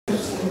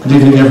Good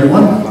evening,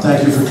 everyone.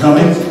 Thank you for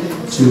coming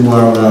to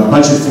our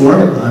budget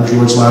forum. I'm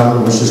George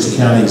Lauber, Westchester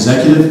County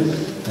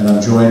Executive, and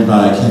I'm joined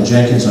by Ken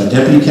Jenkins, our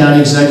Deputy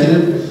County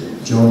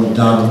Executive, Joan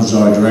McDonald, who's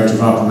our Director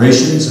of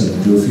Operations, and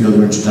we'll do a few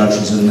other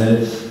introductions in a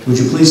minute. Would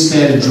you please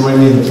stand and join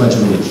me in the Pledge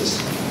of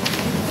Allegiance?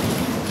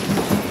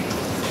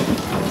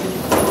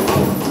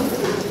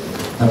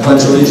 I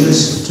pledge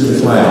allegiance to the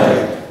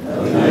flag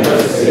of the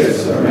United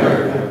States of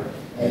America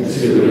and to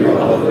the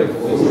republic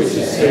for which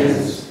it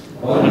stands,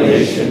 one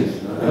nation,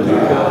 under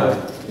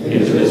God,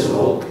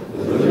 indivisible,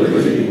 with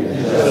liberty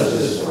and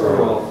justice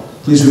for all.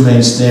 Please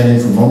remain standing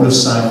for a moment of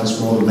silence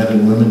for all the men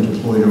and women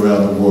deployed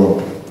around the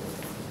world.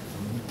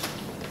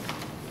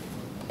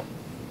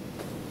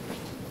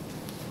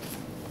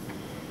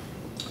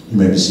 You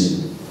may be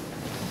seated.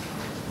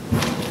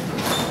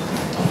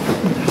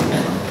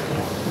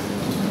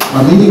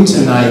 Our meeting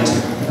tonight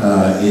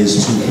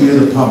is to hear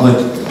the public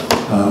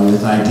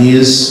with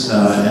ideas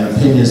and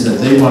opinions that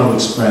they want to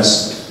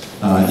express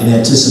in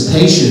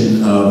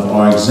anticipation of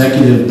our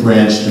executive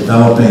branch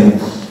developing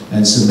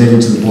and submitting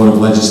to the Board of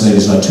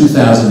Legislators our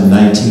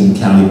 2019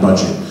 county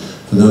budget.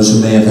 For those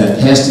who may have had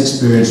past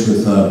experience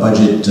with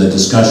budget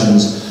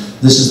discussions,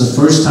 this is the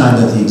first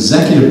time that the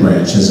executive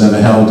branch has ever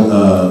held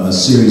a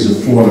series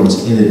of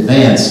forums in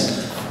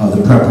advance of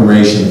the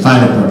preparation, the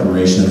final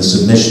preparation of the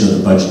submission of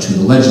the budget to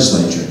the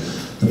legislature.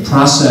 The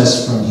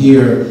process from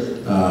here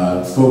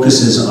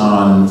focuses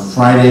on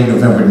Friday,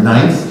 November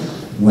 9th,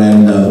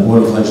 when the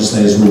Board of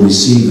Legislators will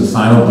receive the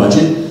final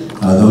budget.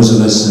 Those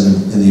of us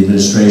in the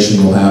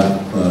administration will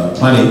have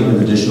plenty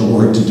of additional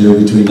work to do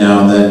between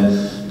now and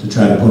then to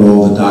try to put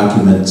all the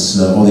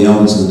documents, all the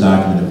elements of the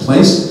document in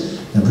place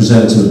and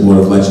present it to the Board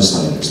of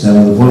Legislators. Then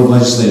when the Board of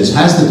Legislators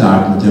has the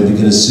document, they'll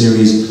begin a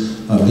series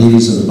of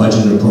meetings of the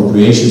Budget and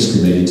Appropriations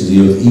Committee to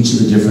deal with each of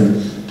the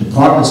different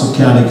departments of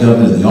county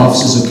government and the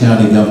offices of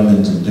county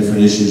government and different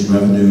issues,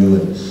 revenue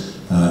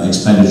and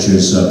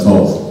expenditures,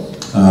 both.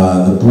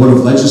 The Board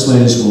of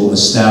Legislators will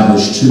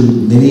establish 2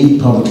 mini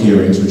public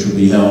hearings, which will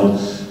be held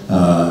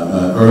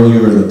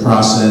earlier in the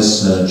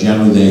process.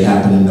 Generally, they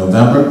happen in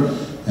November,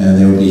 and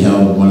they will be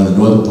held one in the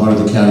northern part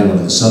of the county, one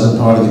in the southern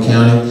part of the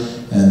county,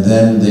 and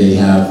then they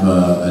have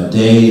a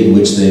day in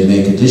which they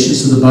make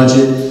additions to the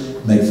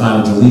budget, make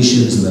final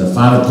deletions, and then a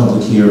final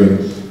public hearing,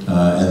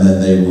 and then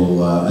they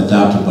will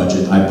adopt a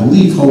budget, I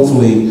believe,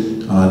 hopefully,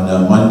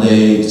 on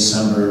Monday,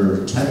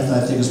 December 10th,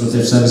 I think is what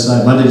they've set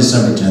aside, Monday,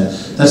 December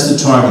 10th. That's the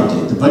target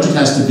date. The budget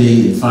has to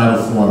be in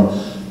final form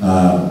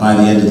by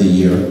the end of the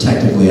year.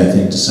 Technically, I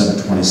think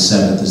December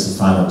 27th is the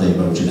final date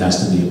by which it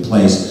has to be in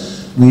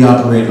place. We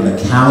operate on a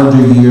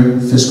calendar year,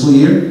 fiscal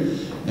year,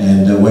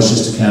 and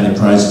Westchester County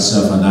prides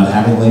itself on not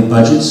having late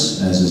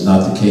budgets, as is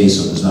not the case,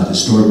 or was not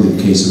historically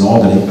the case in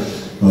Albany.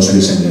 Most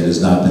recently, it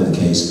has not been the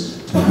case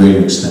to a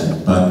greater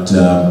extent. But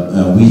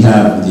we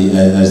have,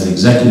 as the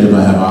executive,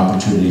 I have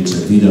opportunity to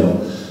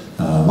veto,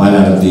 line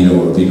item veto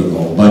or veto the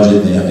whole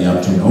budget. They have the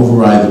opportunity to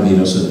override the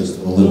veto, so there's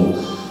a little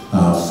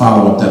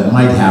follow-up that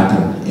might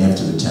happen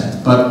after the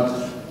 10th. But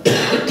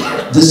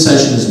this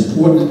session is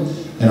important,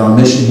 and our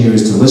mission here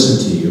is to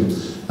listen to you.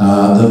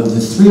 The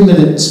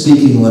 3-minute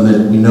speaking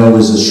limit, we know,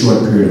 is a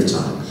short period of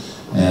time.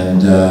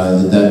 And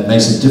that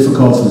makes it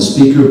difficult for the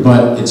speaker,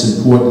 but it's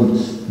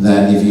important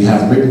that if you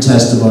have written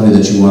testimony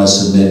that you want to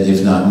submit,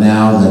 if not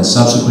now, then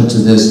subsequent to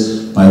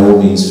this, by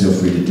all means, feel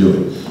free to do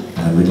it.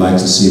 And we'd like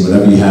to see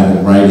whatever you have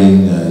in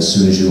writing as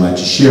soon as you like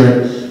to share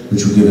it,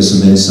 which will give us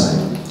some insight.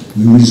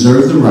 You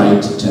reserve the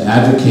right to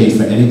advocate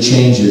for any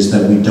changes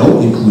that we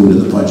don't include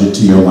in the budget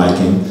to your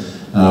liking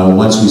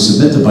once we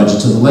submit the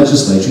budget to the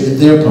legislature in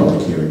their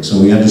public hearing.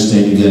 So we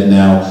understand you get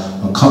now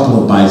a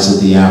couple of bites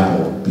at the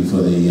apple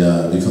before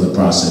the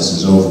process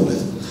is over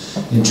with.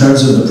 In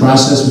terms of the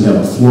process, we have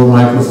a floor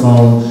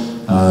microphone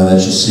that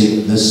you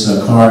see this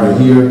corridor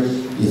here.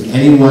 If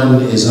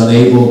anyone is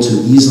unable to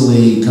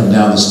easily come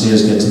down the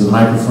stairs, get to the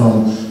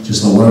microphone,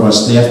 just let one of our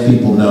staff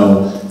people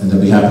know, and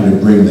they'll be happy to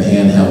bring the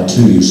handheld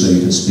to you so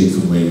you can speak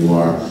from where you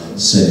are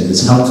sitting.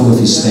 It's helpful if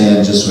you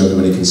stand just so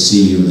everybody can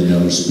see you and they know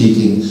you're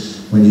speaking.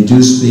 When you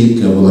do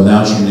speak, we'll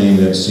announce your name.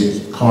 We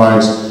have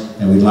cards,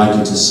 and we'd like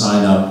you to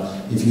sign up.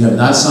 If you have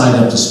not signed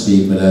up to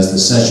speak, but as the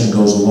session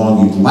goes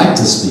along, you'd like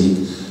to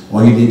speak,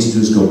 all you need to do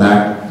is go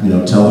back,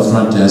 tell the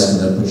front desk, and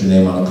then put your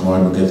name on the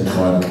card, we'll get the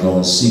card and go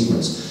in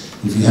sequence.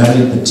 If you have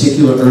any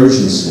particular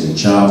urgency,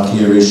 child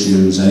care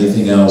issues,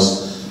 anything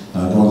else,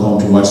 going home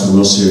to watch the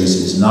World Series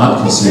is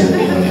not considered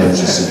an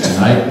emergency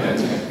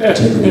tonight,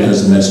 particularly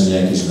because the Mets and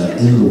Yankees are not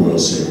in the World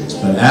Series.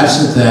 But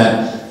absent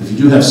that, if you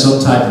do have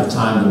some type of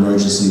timed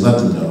emergency, let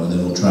them know, and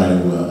then we'll try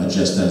to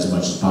adjust that as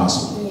much as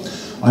possible.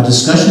 Our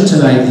discussion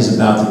tonight is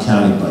about the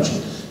county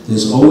budget.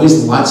 There's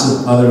always lots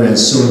of other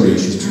ancillary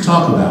issues to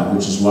talk about,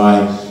 which is why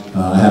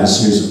I have a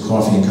series of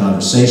coffee and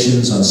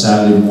conversations on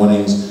Saturday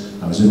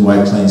mornings. I was in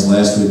White Plains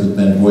last week with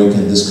Ben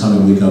Boykin. This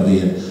coming week I'll be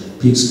in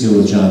Peekskill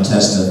with John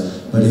Testa.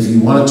 But if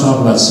you want to talk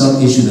about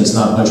some issue that's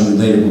not budget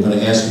related, we're going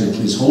to ask you to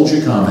please hold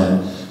your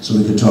comment so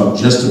we can talk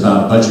just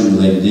about budget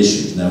related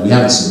issues. Now, we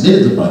haven't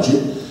submitted the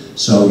budget,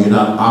 so you're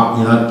not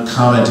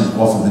commenting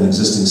off of an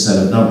existing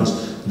set of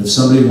numbers. And if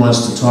somebody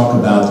wants to talk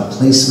about the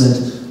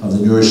placement of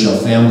the New Rochelle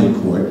Family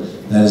Court,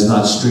 that is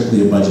not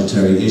strictly a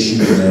budgetary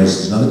issue.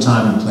 There's another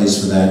time and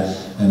place for that.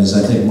 And as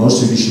I think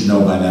most of you should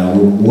know by now,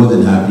 we're more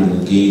than happy to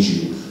engage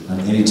you on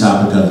any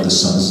topic under the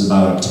sun. This is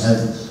about our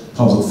 10th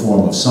public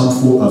forum of some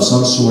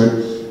sort,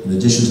 in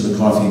addition to the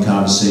coffee and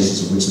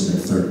conversations, of which there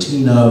have been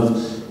 13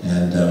 of,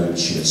 and we've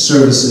shared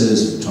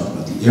services, we've talked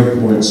about the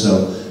airport,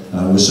 so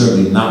we're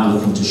certainly not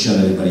looking to shut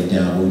anybody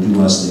down, but we do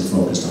want to stay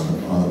focused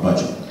on the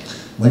budget.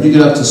 When you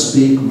get up to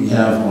speak, we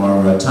have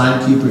our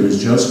timekeeper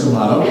is Joe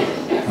Scamato,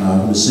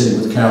 who is sitting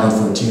with Carolyn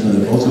Fortino.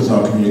 They're both with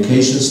our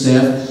communications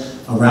staff.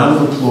 A round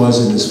of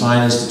applause in this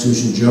fine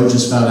institution. Joe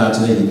just found out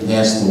today he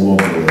passed the law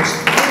boards.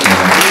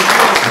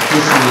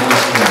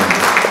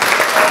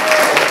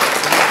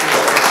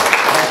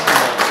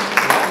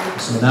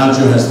 So now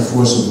Joe has the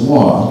force of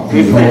law.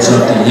 He holds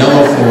up the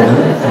yellow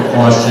folder for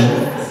caution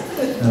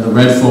and the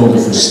red folder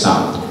for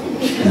stop.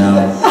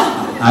 Now,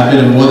 I've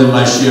been in more than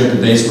my share of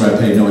debates where I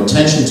pay no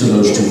attention to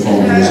those two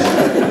folders.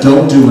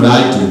 Don't do what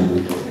I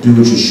do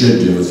what you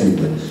should do if you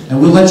would.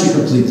 And we'll let you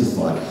complete the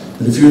thought.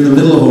 But if you're in the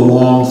middle of a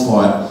long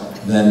thought,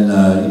 then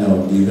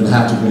you're going to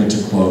have to bring it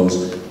to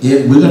close.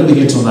 We're going to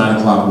begin until 9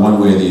 o'clock one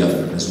way or the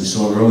other. As we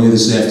saw earlier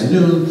this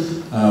afternoon,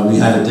 we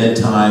had a dead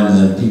time and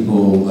then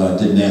people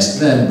didn't ask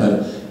then,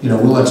 but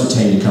we'll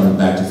entertain you coming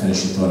back to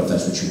finish your thought if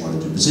that's what you want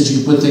to do. But since you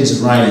can put things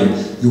in writing,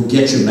 you'll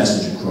get your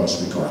message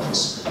across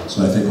regardless.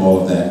 So I think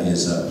all of that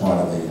is part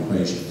of the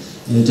equation.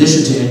 In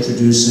addition to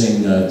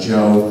introducing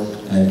Joe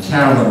and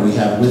Carolyn, we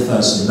have with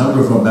us a number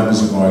of our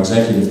members of our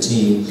executive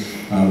team.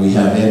 We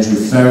have Andrew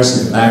Ferris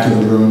in the back of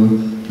the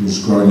room,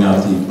 who's growing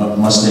out the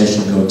mustache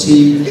and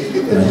goatee.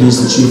 He's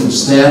the Chief of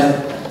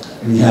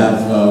Staff. We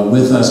have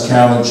with us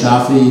Carolyn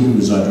Chaffee, who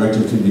is our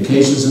Director of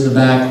Communications in the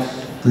back.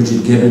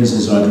 Bridget Gibbons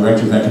is our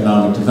Director of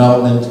Economic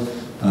Development.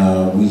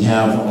 We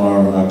have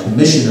our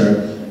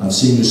Commissioner of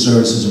Senior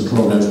Services and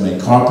Programs, May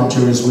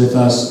Carpenter, is with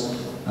us.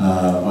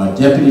 Our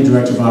Deputy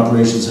Director of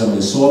Operations,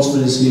 Emily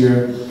Saltzman, is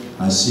here.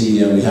 I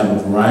see we have a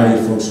variety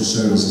of folks who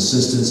serve as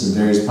assistants in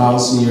various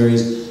policy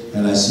areas,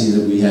 and I see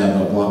that we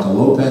have Blanca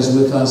Lopez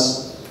with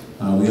us.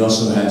 We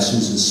also have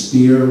Susan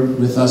Spear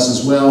with us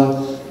as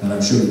well, and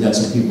I'm sure we've got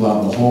some people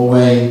out in the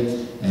hallway.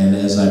 And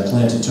as I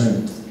plan to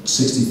turn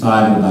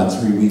 65 in about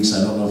 3 weeks,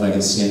 I don't know if I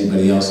can see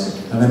anybody else.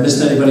 Have I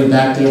missed anybody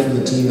back there from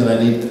the team that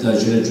I need to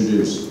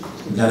introduce?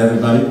 We got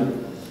everybody?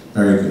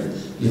 Very good.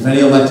 If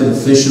any elected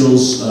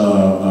officials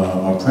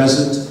are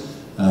present,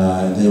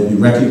 they'll be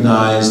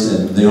recognized,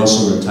 and they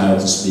also are entitled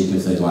to speak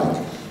if they'd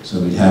like.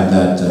 So we have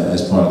that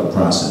as part of the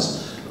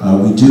process.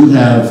 We do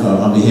have,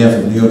 on behalf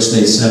of New York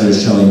State Senator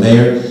Shelley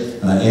Mayer,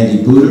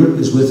 Andy Buder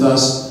is with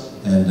us,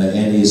 and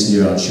Andy is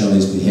here on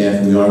Shelley's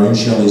behalf. We are in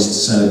Shelley's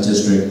Senate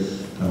District,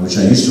 which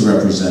I used to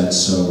represent,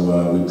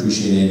 so we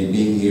appreciate Andy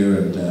being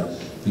here and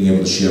being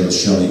able to share with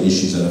Shelley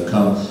issues that have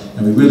come.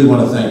 And we really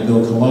want to thank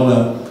Bill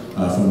Colonna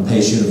from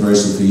Pace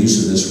University for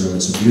use of this room.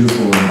 It's a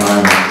beautiful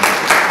environment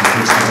in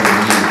which to hold a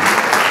meeting.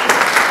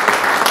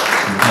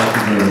 So thank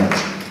you very much.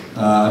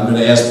 I'm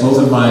going to ask both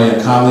of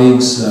my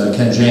colleagues,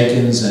 Ken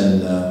Jenkins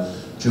and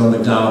Joe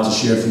McDonald, to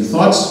share a few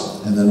thoughts,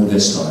 and then we'll get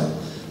started.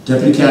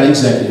 Deputy County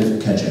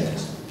Executive, Ken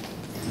Jenkins.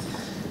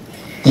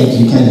 Thank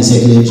you, County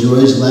Executive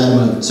George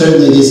Latimer.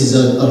 Certainly this is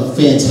a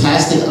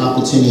fantastic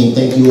opportunity, and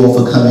thank you all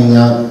for coming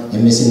out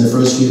and missing the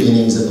first few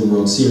innings of the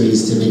World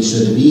Series to make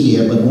sure to be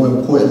here. But more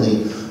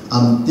importantly,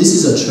 this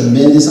is a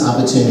tremendous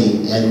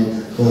opportunity,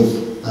 and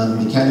both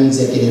the County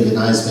Executive and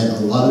I spent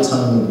a lot of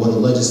time on the Board of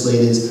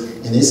Legislators,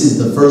 and this is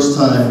the first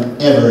time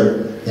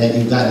ever that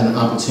you've gotten an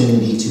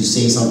opportunity to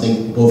say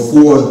something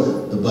before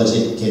the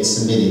budget gets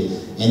submitted.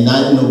 And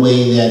not in a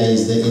way that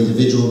is the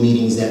individual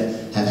meetings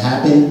that have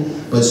happened,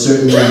 but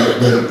certainly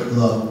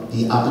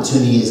the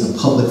opportunity is a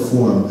public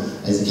forum,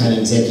 as the county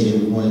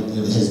executive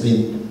has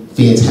been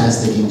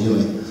fantastic in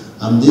doing.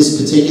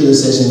 This particular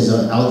session is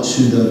an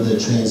outshoot of the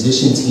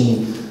transition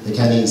team the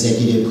county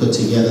executive put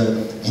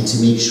together, and to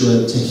make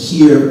sure to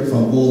hear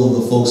from all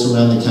of the folks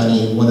around the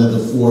county in one of the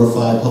 4 or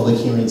 5 public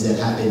hearings that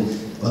happened,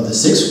 or the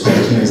 6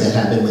 public hearings that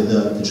happened with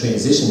the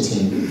transition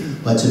team,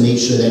 but to make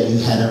sure that you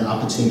had an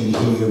opportunity to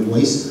hear your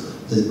voice.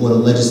 The Board of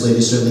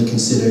Legislators certainly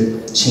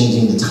considered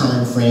changing the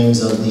time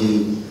frames of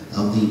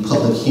the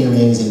public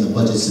hearings and the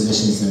budget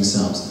submissions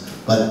themselves.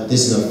 But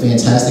this is a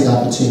fantastic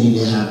opportunity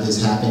to have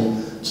this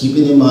happen,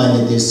 keeping in mind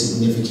that there's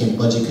significant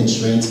budget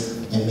constraints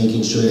and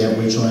making sure that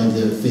we're trying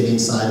to fit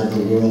inside of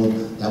the world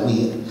that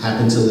we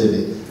happen to live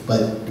in.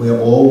 But we're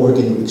all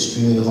working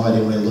extremely hard,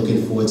 and we're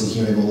looking forward to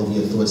hearing all of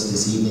your thoughts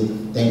this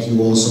evening. Thank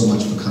you all so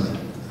much for coming.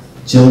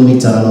 Joe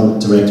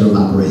McDonald, Director of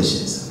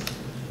Operations.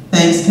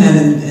 Thanks,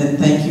 Ken, and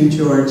thank you,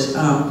 George.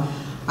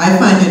 I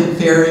find it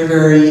very,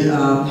 very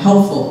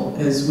helpful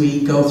as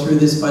we go through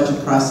this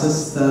budget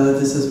process.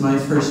 This is my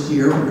first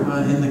year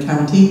in the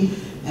county,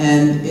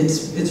 and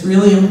it's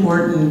really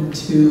important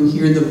to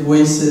hear the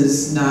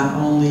voices not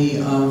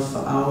only of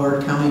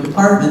our county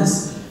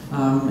departments,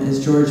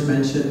 as George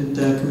mentioned,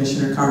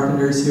 Commissioner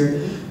Carpenter is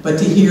here, but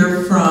to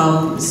hear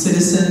from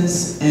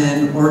citizens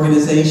and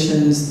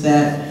organizations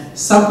that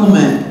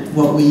supplement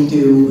what we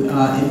do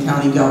in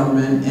county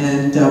government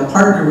and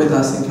partner with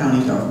us in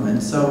county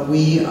government. So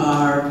we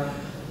are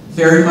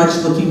very much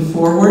looking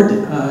forward,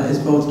 as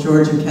both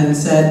George and Ken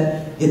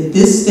said. At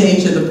this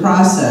stage of the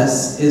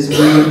process is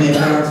where we make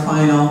our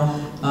final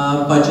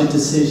budget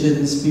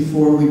decisions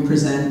before we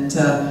present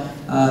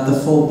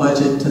the full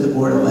budget to the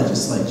Board of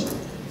Legislature.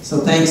 So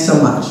thanks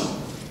so much.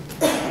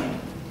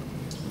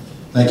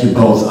 Thank you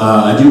both.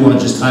 I do want to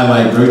just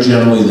highlight very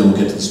generally, then we'll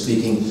get to the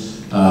speaking.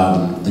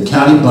 The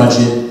county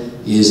budget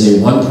is a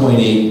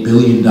 $1.8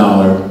 billion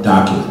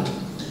document.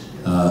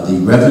 The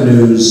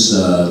revenues,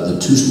 the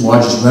two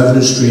largest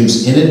revenue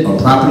streams in it are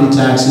property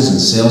taxes and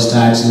sales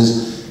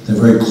taxes. They're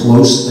very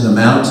close in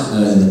amount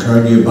in the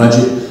current year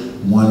budget.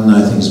 One,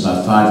 I think, is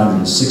about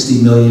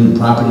 $560 million in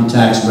property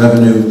tax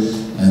revenue,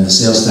 and the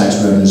sales tax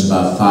revenue is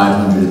about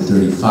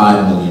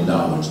 $535 million.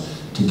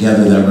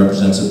 Together, that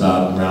represents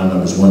about, round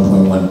numbers,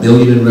 $1.1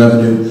 billion in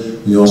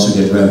revenue. We also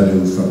get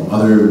revenue from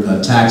other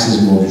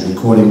taxes, mortgage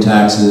recording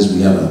taxes.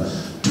 We have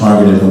a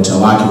targeted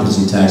hotel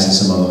occupancy tax and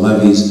some other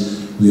levies.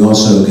 We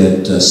also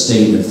get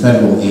state and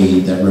federal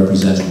aid that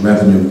represents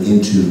revenue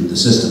into the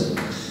system.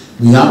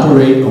 We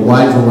operate a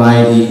wide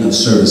variety of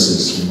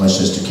services in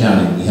Westchester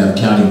County. We have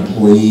county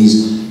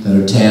employees that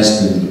are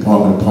tasked in the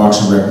Department of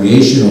Parks and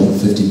Recreation, over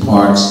 50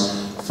 parks,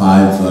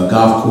 5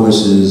 golf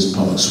courses,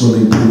 public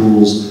swimming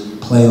pools,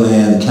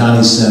 Playland,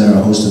 County Center,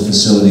 a host of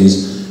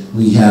facilities.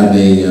 We have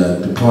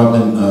a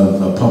Department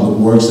of Public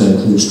Works that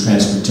includes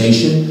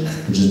transportation,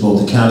 which is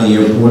both the county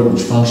airport,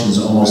 which functions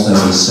almost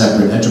as a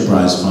separate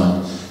enterprise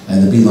fund,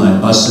 and the Beeline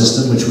bus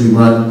system, which we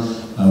run.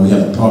 We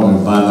have the Department of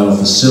Environmental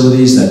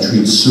Facilities that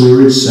treats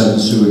sewage, 7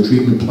 sewer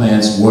treatment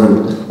plants,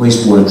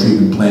 wastewater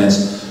treatment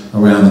plants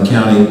around the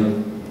county.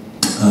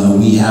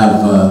 We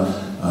have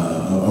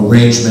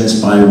arrangements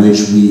by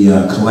which we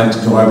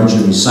collect garbage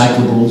and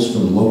recyclables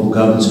from the local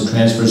governments and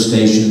transfer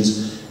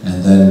stations,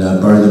 and then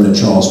burn them at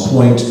Charles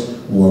Point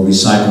or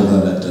recycle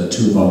them at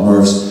 2 of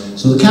our MRFs.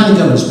 So the county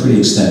government is pretty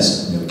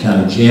extensive. We have a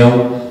county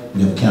jail,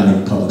 we have a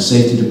county public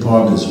safety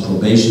department, there's a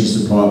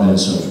probations department, and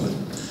so forth.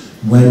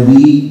 When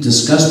we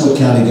discuss what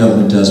county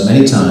government does,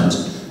 many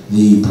times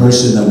the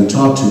person that we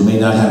talk to may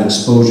not have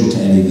exposure to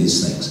any of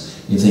these things.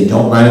 If they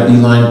don't ride a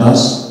Beeline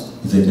bus,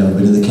 if they've never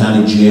been in the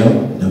county jail,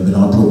 never been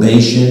on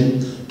probation,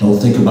 don't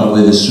think about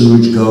where the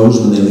sewage goes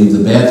when they leave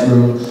the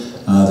bathroom,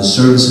 the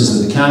services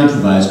that the county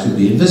provides could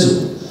be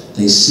invisible.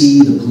 They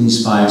see the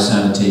police, fire,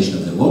 sanitation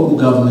of their local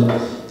government.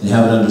 They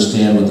haven't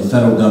understand what the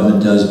federal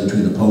government does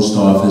between the post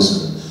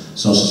office and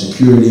Social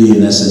Security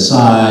and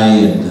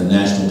SSI and the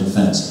national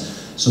defense.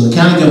 So the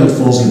county government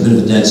falls in a bit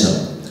of a dead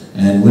zone.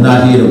 And we're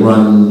not here to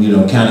run,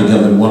 county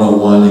government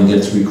 101 and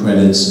get 3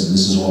 credits, and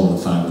this is all in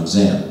the final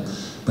exam.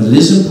 But it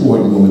is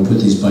important when we put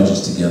these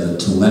budgets together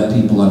to let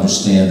people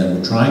understand that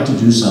we're trying to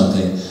do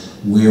something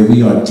where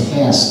we are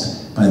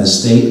tasked by the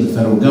state and the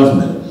federal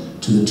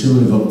government to the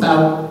tune of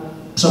about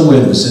somewhere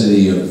in the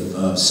vicinity of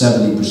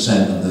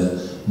 70% of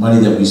the money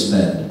that we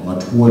spend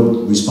are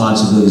toward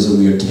responsibilities that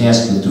we are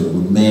tasked with doing.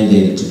 We're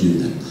mandated to do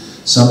them.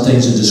 Some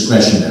things are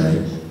discretionary.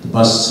 The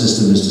bus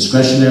system is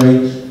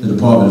discretionary. The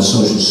Department of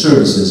Social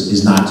Services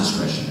is not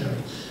discretionary.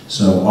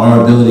 So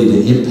our ability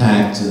to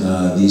impact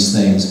these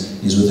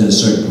things is within a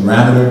certain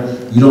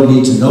parameter. You don't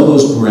need to know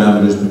those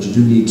parameters, but you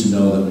do need to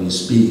know that when you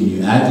speak and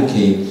you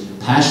advocate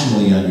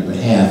passionately on your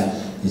behalf,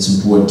 it's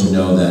important to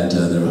know that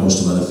there are a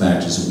host of other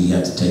factors that we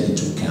have to take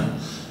into account.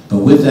 But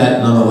with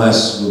that,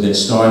 nonetheless, we'll get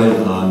started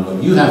on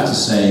what you have to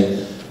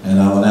say, and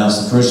I'll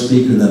announce the first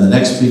speaker and then the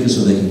next speaker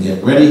so they can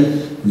get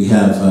ready. We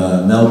have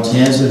Mel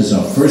Tanzer as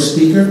our first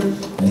speaker,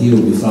 and he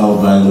will be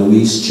followed by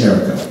Luis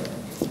Cherico.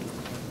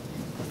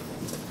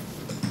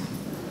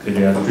 Good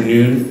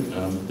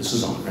afternoon. This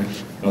is on,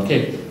 right?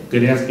 Okay.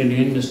 Good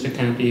afternoon, Mr.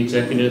 County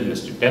Executive,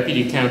 Mr.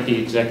 Deputy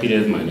County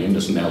Executive. My name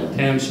is Mel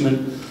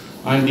Tanzman.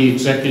 I'm the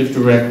Executive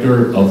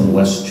Director of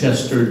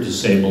Westchester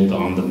Disabled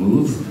on the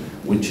Move,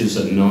 which is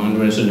a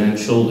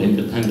non-residential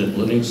independent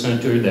living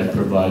center that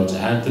provides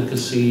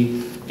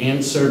advocacy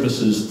and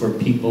services for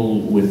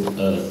people with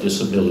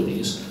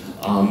disabilities.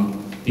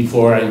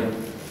 Before I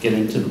get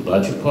into the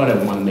budget part,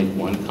 I want to make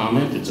one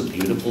comment. It's a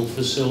beautiful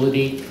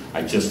facility.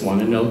 I just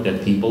want to note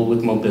that people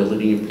with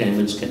mobility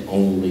impairments can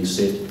only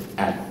sit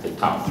at the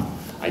top.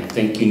 I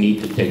think you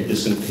need to take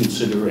this into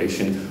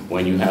consideration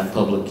when you have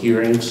public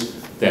hearings,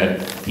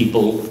 that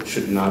people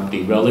should not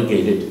be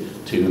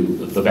relegated to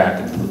the back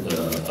of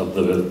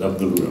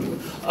the room.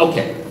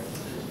 Okay,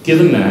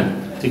 given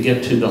that, to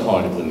get to the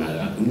heart of the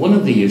matter, one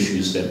of the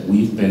issues that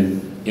we've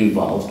been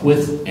involved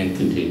with and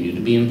continue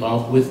to be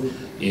involved with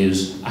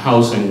is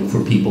housing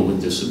for people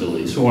with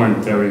disabilities who are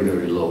on very,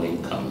 very low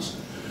incomes.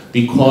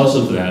 Because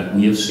of that,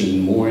 we have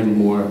seen more and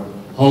more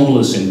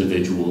homeless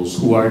individuals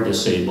who are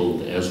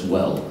disabled as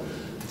well.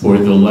 For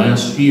the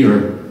last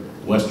year,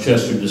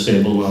 Westchester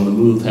Disabled on the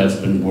Move has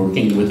been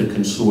working with a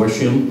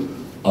consortium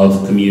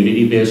of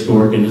community-based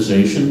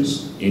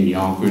organizations in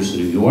Yonkers,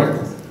 New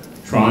York,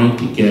 trying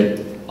to get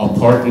a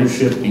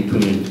partnership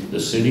between the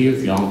city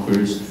of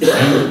Yonkers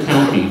and the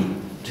county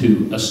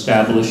to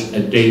establish a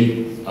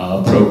day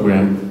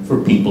program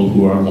for people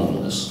who are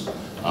homeless.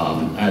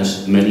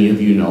 As many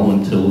of you know,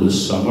 until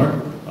this summer,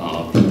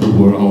 people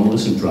who are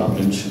homeless and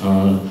drop-in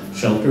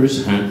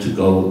shelters had to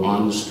go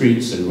on the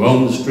streets and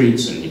roam the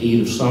streets in the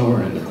heat of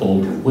summer and the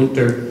cold of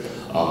winter.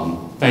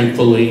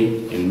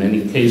 Thankfully, in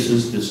many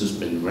cases, this has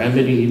been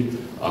remedied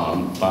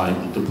by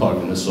the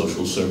Department of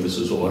Social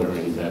Services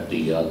ordering that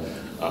the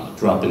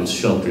drop-in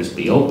shelters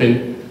be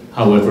open.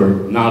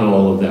 However, not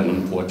all of them,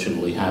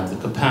 unfortunately, have the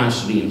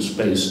capacity and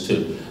space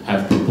to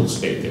have people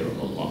stay there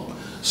all along.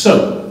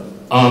 So,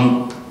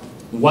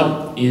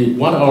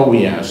 what are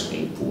we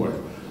asking for?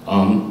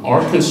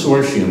 Our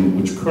consortium,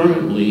 which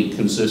currently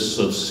consists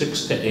of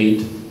 6 to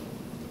 8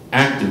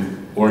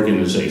 active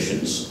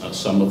organizations,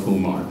 some of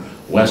whom are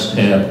West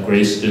Hab,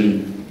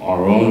 Grayston,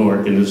 our own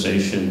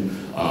organization,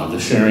 the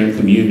Sharing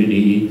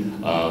Community,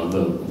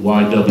 the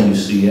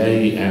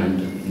YWCA,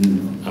 and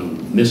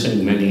I'm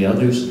missing many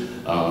others,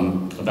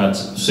 about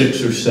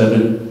 6 or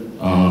 7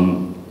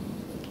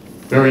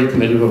 very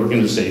committed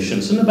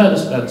organizations, and about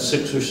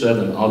 6 or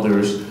 7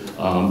 others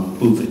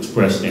who've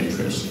expressed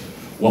interest.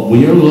 What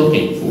we are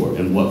looking for,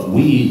 and what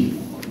we,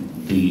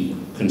 the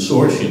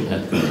consortium,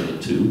 have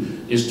committed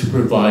to, is to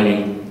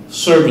providing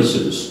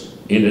services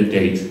in a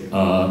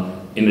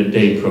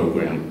day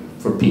program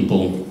for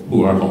people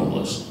who are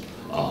homeless.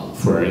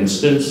 For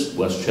instance,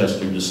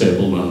 Westchester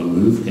Disabled on the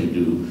Move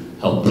can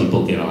help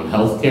people get on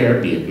health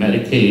care, be it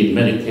Medicaid,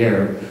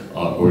 Medicare,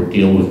 or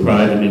deal with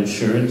private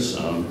insurance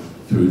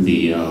through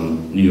the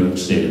New York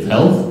State of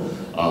Health.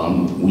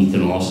 We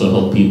can also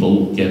help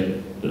people get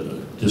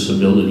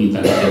disability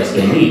benefits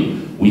they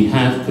need. We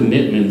have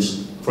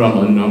commitments from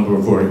a number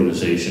of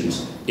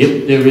organizations.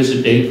 If there is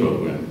a day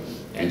program,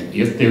 and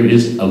if there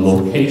is a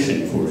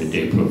location for a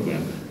day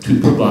program, to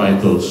provide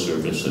those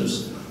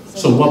services.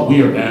 So what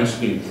we are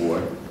asking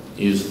for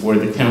is for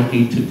the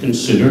county to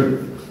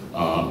consider,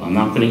 I'm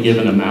not going to give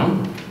an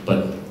amount,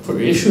 but for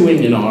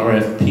issuing an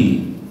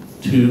RFP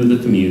to the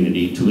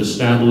community to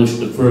establish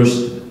the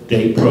first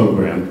day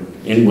program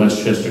in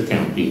Westchester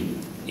County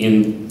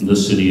in the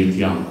city of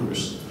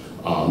Yonkers.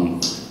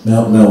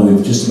 Mel,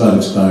 we've just about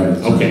expired.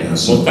 Okay, now,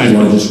 so well, thank you.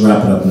 Want to just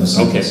wrap it up in a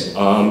second? Okay,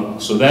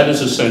 so that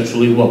is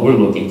essentially what we're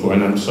looking for,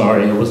 and I'm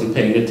sorry I wasn't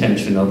paying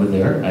attention over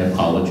there. I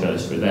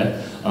apologize for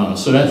that.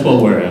 So that's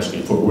what we're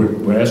asking for.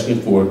 We're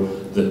asking for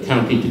the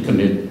county to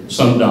commit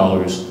some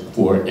dollars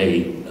for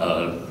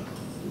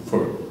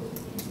for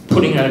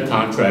putting out a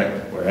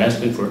contract. We're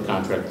asking for a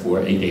contract for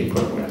a day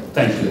program.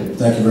 Thank you.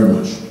 Thank you very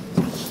much.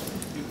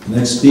 The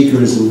next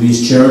speaker is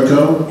Louise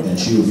Cherico, and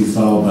she will be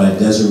followed by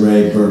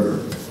Desiree Berger.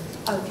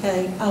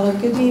 Okay,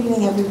 good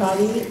evening,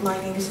 everybody. My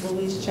name is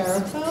Louise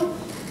Cherico,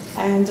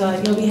 and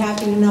you'll be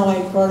happy to know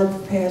I brought a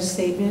prepared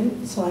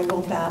statement, so I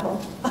won't babble.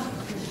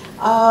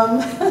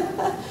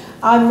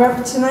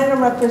 Tonight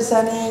I'm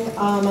representing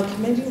a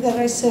committee that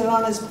I sit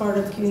on as part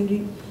of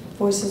Community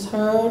Voices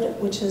Heard,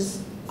 which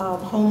is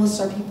Homeless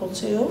Are People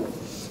Too.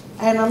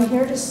 And I'm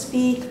here to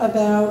speak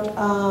about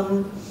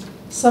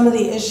some of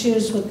the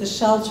issues with the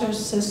shelter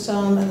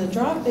system and the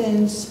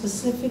drop-ins,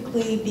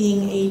 specifically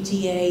being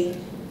ADA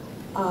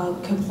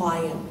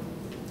compliant,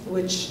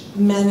 which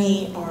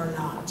many are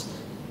not.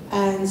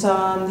 And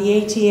the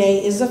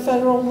ADA is a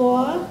federal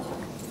law,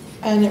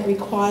 and it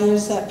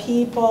requires that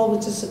people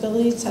with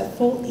disabilities have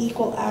full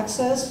equal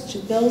access to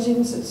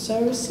buildings and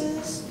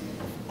services,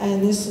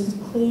 and this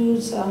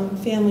includes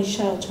family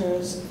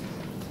shelters.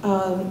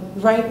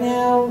 Right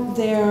now,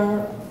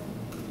 there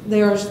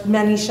are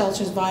many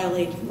shelters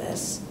violating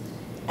this,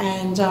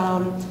 and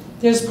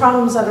there's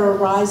problems that are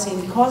arising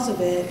because of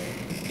it.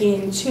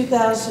 In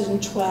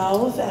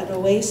 2012 at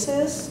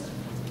Oasis,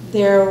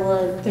 there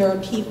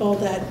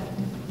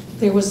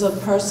was a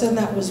person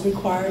that was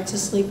required to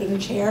sleep in a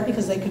chair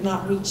because they could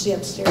not reach the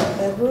upstairs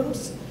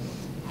bedrooms,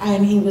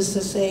 and he was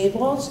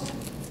disabled.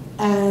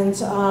 And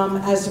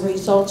as a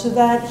result of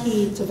that,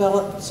 he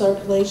developed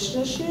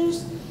circulation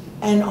issues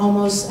and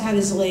almost had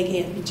his leg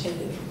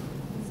amputated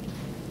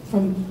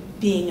from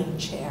being in a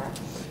chair.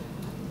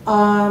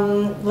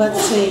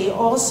 Let's see,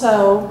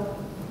 also,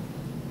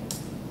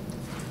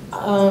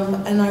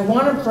 and I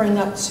want to bring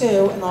up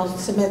too, and I'll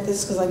submit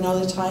this because I know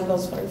the time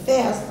goes very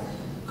fast.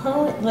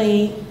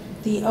 Currently,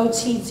 the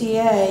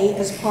OTDA,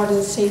 as part of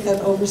the state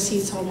that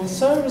oversees homeless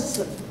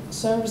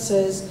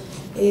services,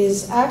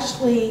 is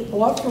actually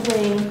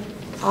offering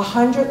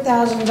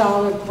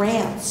 $100,000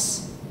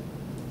 grants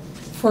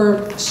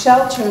for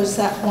shelters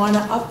that want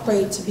to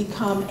upgrade to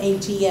become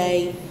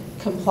ADA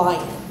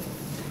compliant.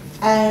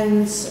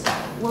 And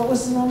what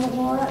was the number,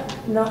 Laura?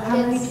 No, how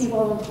many people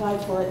have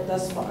applied for it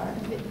thus far?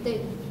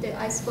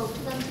 I spoke to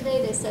them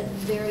today. They said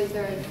very,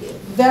 very few.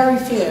 Very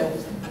few.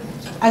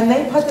 And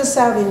they put this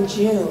out in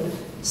June.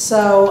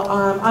 So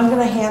I'm going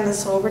to hand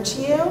this over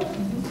to you,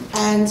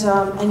 and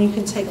you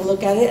can take a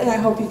look at it. And I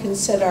hope you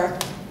consider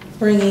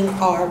bringing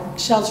our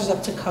shelters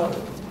up to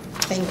code.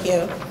 Thank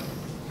you.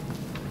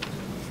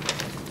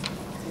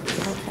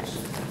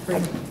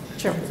 Okay.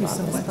 Sure.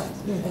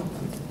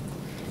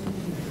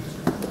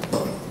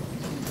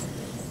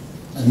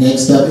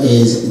 Next up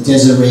is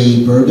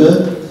Desiree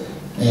Berger,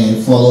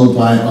 and followed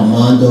by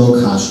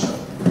Armando Castro.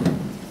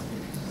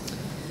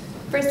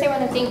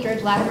 thank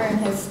George Latimer and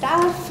his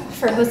staff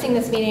for hosting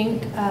this meeting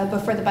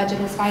before the budget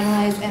is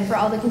finalized, and for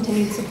all the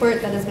continued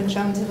support that has been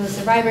shown to the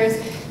survivors,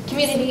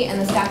 community, and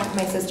the staff of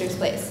My Sister's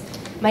Place.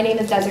 My name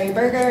is Desiree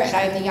Berger, and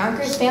I am the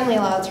Yonkers family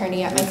law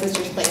attorney at My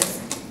Sister's Place.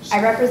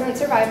 I represent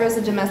survivors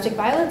of domestic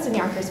violence in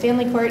Yonkers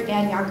Family Court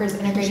and Yonkers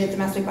Integrated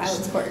Domestic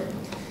Violence Court.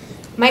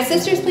 My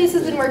Sister's Place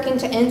has been working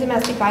to end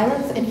domestic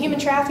violence and human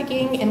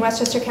trafficking in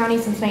Westchester County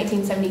since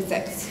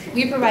 1976.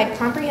 We provide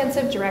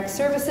comprehensive direct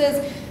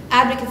services,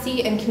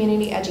 advocacy, and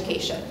community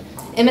education.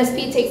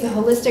 MSP takes a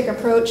holistic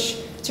approach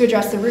to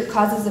address the root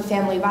causes of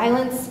family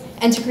violence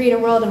and to create a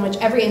world in which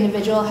every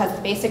individual has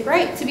the basic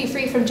right to be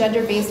free from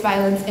gender-based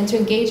violence and to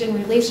engage in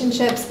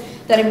relationships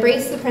that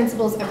embrace the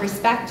principles of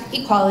respect,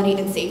 equality,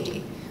 and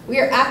safety. We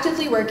are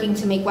actively working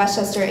to make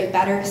Westchester a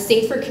better,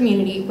 safer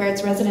community where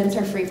its residents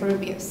are free from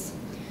abuse.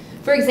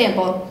 For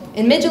example,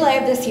 in mid-July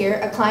of this year,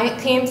 a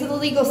client came to the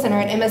legal center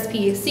at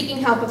MSP seeking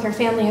help with her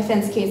family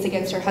offense case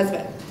against her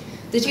husband.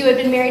 The two had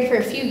been married for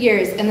a few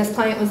years, and this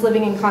client was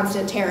living in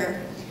constant terror.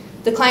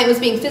 The client was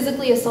being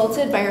physically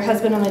assaulted by her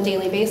husband on a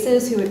daily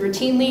basis, who would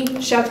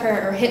routinely shove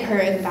her or hit her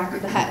in the back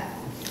of the head.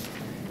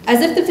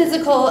 As if the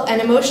physical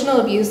and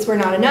emotional abuse were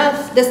not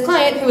enough, this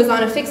client, who was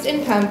on a fixed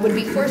income, would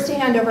be forced to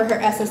hand over her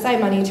SSI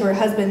money to her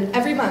husband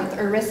every month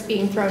or risk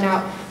being thrown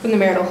out from the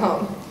marital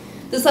home.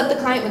 This left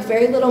the client with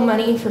very little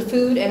money for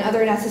food and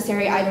other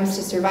necessary items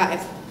to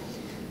survive.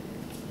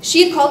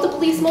 She had called the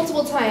police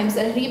multiple times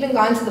and had even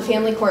gone to the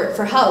family court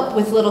for help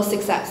with little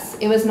success.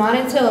 It was not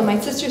until My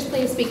Sister's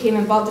Place became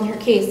involved in her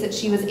case that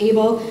she was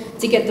able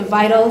to get the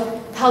vital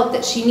help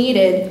that she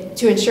needed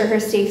to ensure her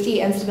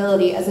safety and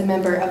stability as a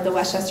member of the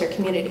Westchester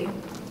community.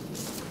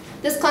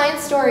 This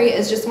client's story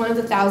is just one of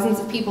the thousands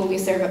of people we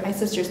serve at My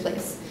Sister's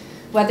Place.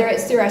 Whether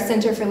it's through our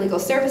Center for Legal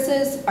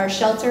Services, our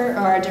shelter, or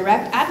our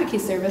direct advocacy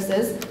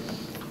services,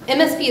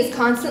 MSP is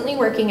constantly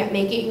working at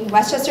making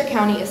Westchester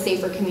County a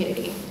safer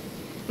community.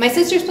 My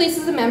Sister's Place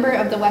is a member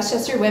of the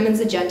Westchester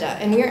Women's Agenda,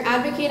 and we are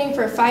advocating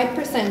for a 5%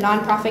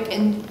 nonprofit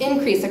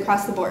increase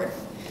across the board.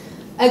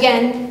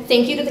 Again,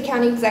 thank you to the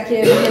county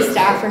executive and his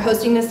staff for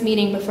hosting this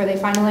meeting before they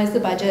finalize the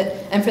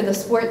budget, and for the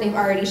support they've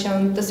already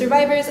shown the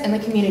survivors and the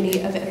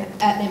community at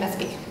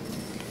MSP.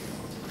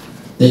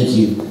 Thank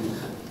you.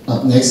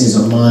 Up next is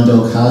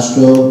Armando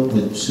Castro,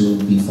 which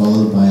will be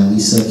followed by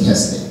Lisa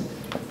Keston.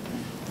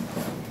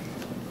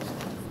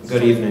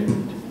 Good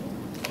evening.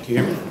 Can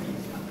you hear me?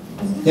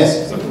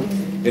 Yes.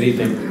 Good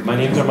evening. My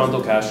name is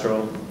Armando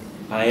Castro.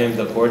 I am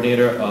the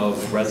coordinator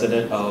of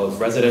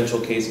residential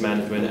case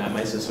management at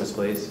My Sister's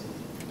Place.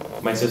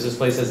 My Sister's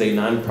Place is a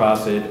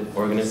nonprofit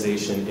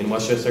organization in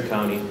Westchester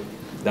County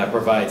that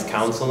provides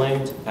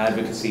counseling,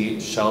 advocacy,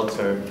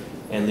 shelter,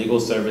 and legal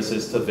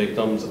services to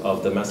victims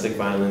of domestic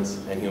violence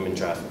and human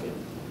trafficking.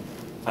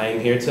 I am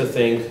here to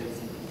thank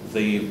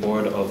the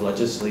Board of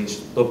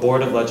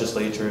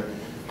Legislature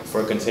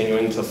for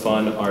continuing to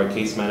fund our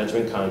case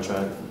management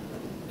contract,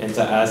 and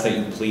to ask that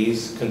you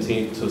please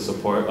continue to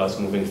support us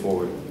moving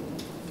forward.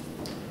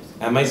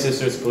 At My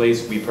Sister's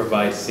Place, we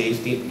provide a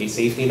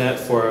safety net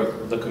for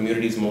the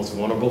community's most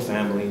vulnerable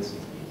families,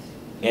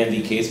 and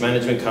the case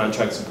management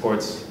contract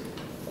supports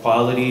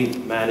quality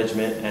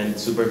management and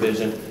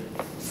supervision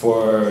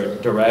for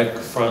direct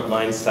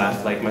frontline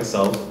staff like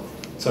myself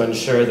to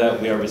ensure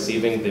that we are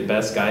receiving the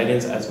best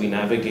guidance as we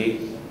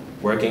navigate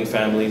working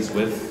families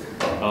with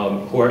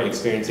who are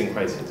experiencing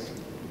crisis.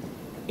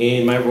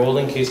 In my role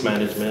in case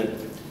management,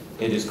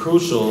 it is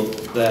crucial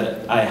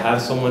that I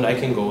have someone I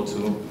can go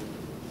to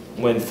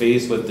when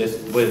faced with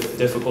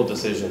difficult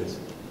decisions.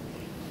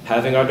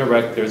 Having our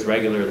directors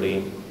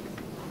regularly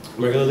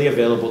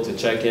available to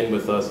check in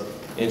with us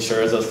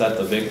ensures us that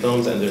the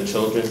victims and their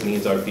children's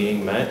needs are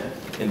being met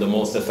in the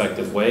most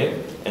effective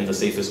way and the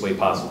safest way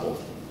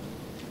possible.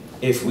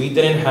 If we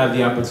didn't have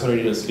the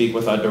opportunity to speak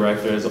with our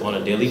directors on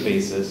a daily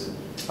basis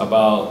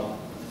about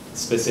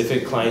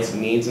specific clients'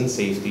 needs and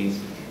safeties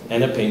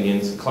and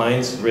opinions,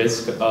 clients'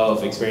 risk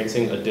of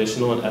experiencing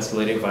additional and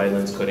escalating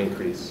violence could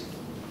increase.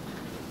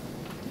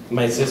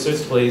 My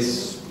Sister's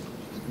Place,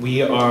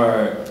 we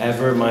are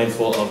ever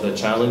mindful of the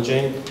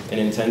challenging and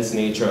intense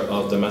nature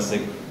of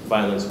domestic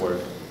violence work.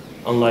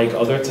 Unlike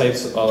other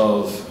types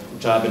of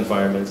job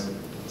environments,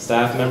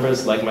 staff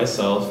members like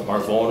myself are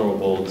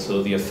vulnerable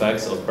to the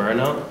effects of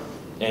burnout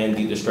and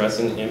the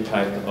distressing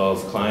impact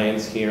of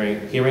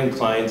hearing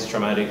clients'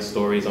 traumatic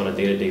stories on a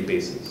day-to-day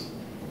basis.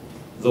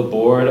 The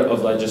Board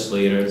of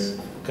Legislators'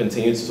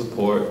 continued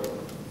support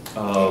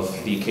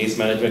of the case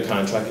management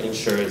contract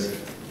ensures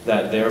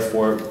that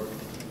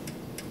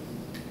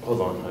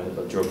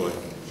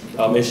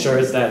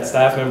ensures that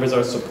staff members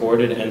are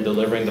supported and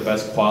delivering the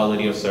best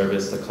quality of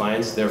service to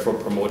clients, therefore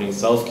promoting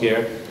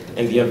self-care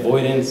and the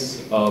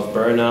avoidance of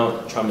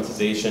burnout,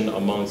 traumatization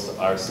amongst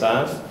our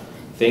staff.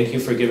 Thank you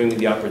for giving me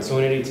the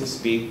opportunity to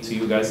speak to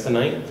you guys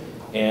tonight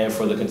and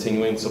for the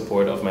continuing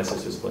support of My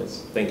Sister's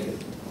Place. Thank you.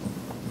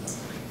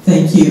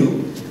 Thank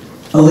you.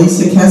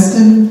 Elisa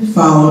Keston,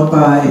 followed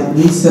by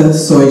Lisa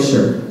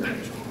Soischer.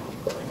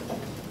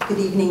 Good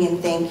evening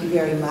and thank you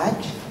very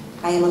much.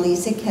 I am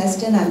Elisa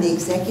Keston. I'm the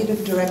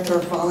Executive Director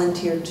of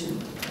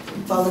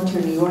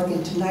Volunteer New York,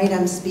 and tonight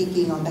I'm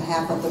speaking on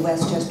behalf of the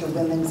Westchester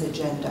Women's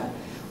Agenda.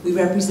 We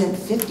represent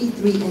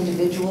 53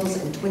 individuals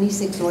and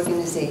 26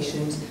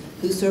 organizations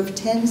who serve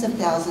tens of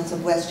thousands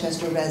of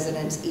Westchester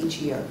residents each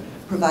year,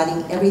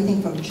 providing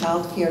everything from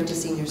child care to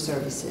senior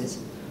services.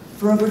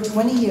 For over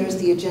 20 years,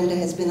 the Agenda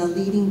has been a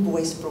leading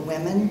voice for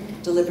women,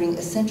 delivering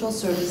essential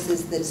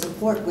services that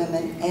support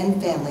women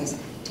and families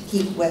to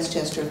keep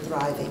Westchester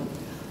thriving.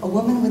 A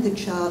woman with a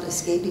child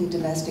escaping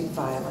domestic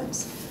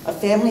violence, a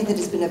family that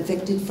has been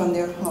evicted from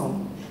their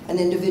home, an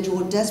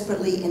individual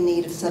desperately in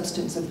need of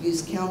substance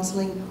abuse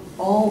counseling,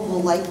 all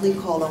will likely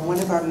call on one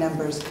of our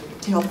members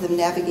to help them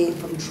navigate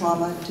from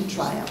trauma to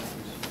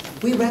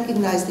triumph. We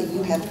recognize that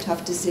you have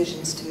tough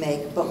decisions to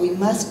make, but we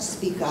must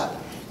speak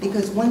up,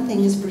 because one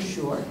thing is for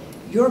sure: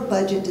 your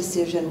budget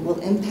decision will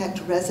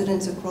impact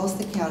residents across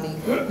the county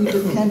who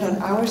depend on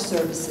our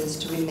services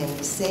to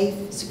remain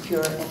safe,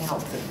 secure, and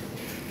healthy.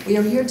 We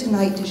are here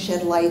tonight to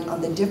shed light on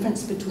the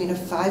difference between a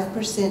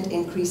 5%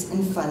 increase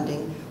in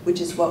funding,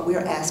 which is what we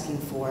are asking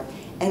for,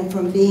 and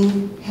from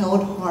being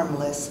held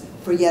harmless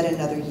for yet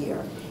another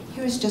year.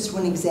 Here is just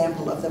one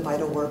example of the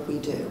vital work we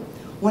do.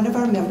 One of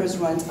our members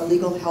runs a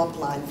legal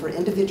helpline for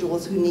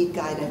individuals who need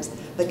guidance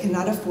but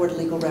cannot afford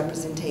legal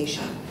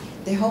representation.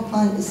 The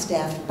helpline is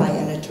staffed by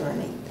an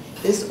attorney.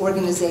 This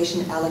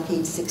organization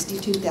allocates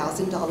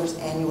 $62,000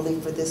 annually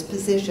for this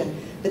position,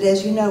 but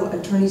as you know,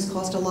 attorneys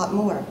cost a lot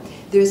more.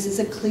 This is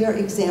a clear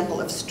example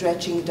of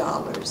stretching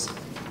dollars.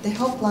 The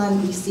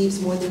helpline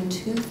receives more than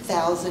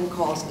 2,000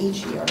 calls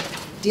each year,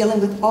 dealing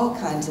with all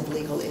kinds of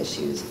legal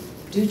issues.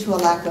 Due to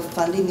a lack of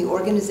funding, the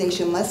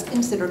organization must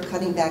consider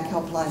cutting back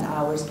helpline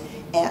hours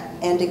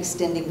and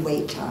extending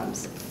wait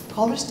times.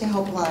 Callers to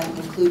helpline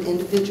include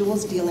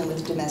individuals dealing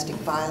with domestic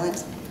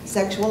violence,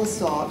 sexual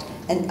assault,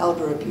 and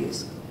elder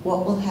abuse.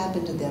 What will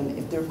happen to them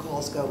if their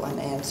calls go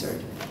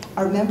unanswered?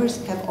 Our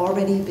members have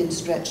already been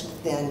stretched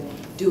thin,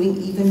 doing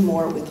even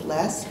more with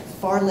less,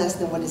 far less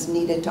than what is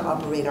needed to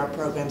operate our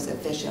programs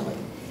efficiently.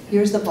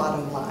 Here's the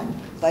bottom line: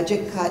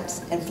 budget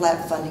cuts and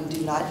flat funding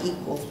do not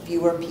equal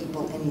fewer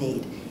people in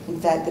need. In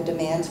fact, the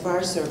demands for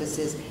our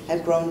services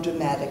have grown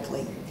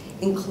dramatically.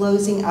 In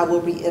closing, I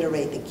will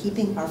reiterate that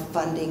keeping our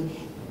funding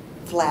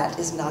flat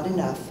is not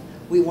enough.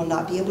 We will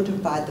not be able to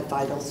provide the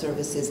vital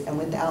services, and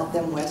without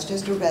them,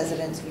 Westchester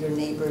residents, your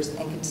neighbors,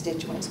 and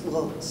constituents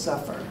will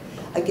suffer.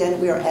 Again,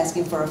 we are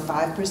asking for a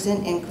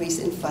 5% increase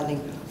in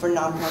funding for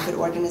nonprofit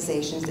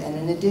organizations, and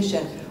in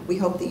addition, we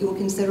hope that you will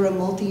consider a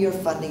multi-year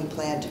funding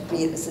plan to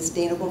create a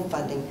sustainable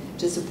funding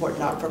to support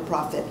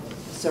not-for-profit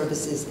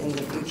services in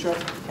the future,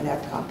 and I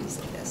have copies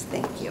of this.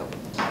 Thank you.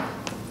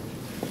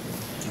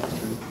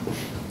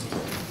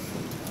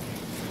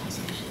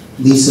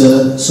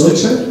 Lisa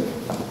Soicher.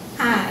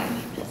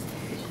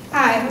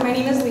 Hi, my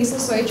name is Lisa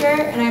Soicher,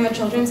 and I'm a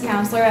children's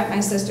counselor at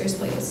My Sister's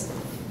Place.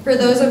 For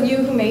those of you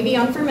who may be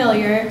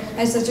unfamiliar,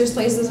 My Sister's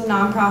Place is a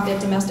nonprofit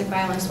domestic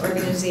violence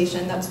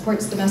organization that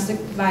supports domestic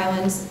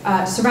violence,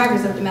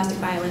 survivors of domestic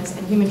violence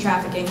and human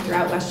trafficking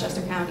throughout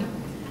Westchester County.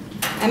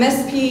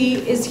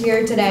 MSP is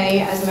here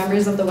today as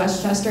members of the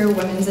Westchester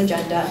Women's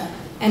Agenda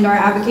and are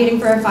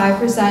advocating for a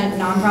 5%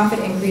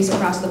 nonprofit increase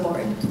across the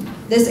board.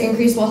 This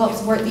increase will help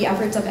support the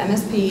efforts of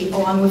MSP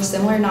along with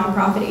similar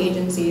nonprofit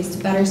agencies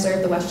to better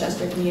serve the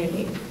Westchester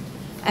community.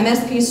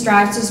 MSP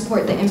strives to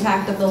support the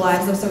impact of the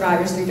lives of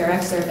survivors through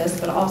direct service,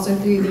 but also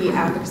through the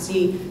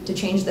advocacy to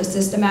change the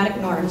systematic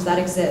norms that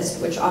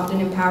exist, which often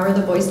empower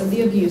the voice of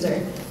the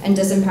abuser and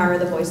disempower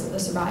the voice of the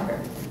survivor.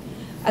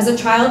 As the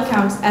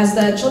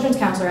children's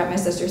counselor at My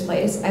Sister's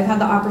Place, I've had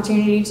the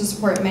opportunity to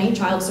support many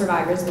child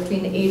survivors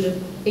between the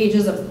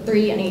ages of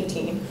 3 and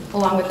 18,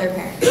 along with their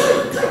parents.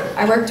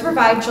 I work to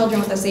provide children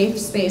with a safe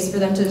space for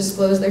them to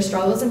disclose their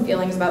struggles and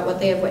feelings about what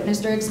they have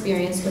witnessed or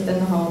experienced within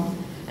the home,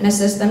 and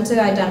assist them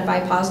to identify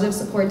positive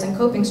supports and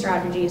coping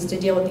strategies to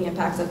deal with the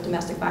impacts of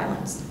domestic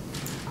violence.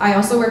 I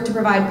also work to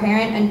provide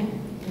parent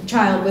and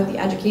child with the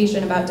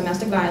education about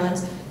domestic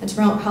violence and to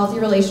promote healthy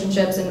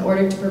relationships in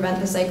order to prevent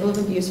the cycle of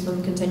abuse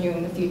from continuing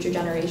in the future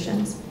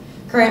generations.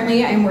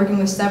 Currently, I am working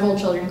with several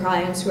children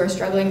clients who are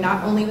struggling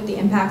not only with the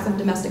impacts of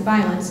domestic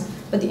violence,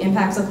 but the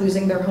impacts of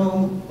losing their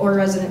home or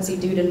residency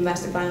due to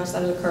domestic violence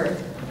that has occurred.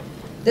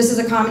 This is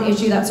a common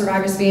issue that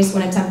survivors face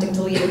when attempting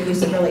to lead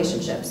abusive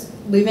relationships,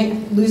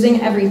 losing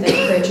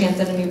everything for a chance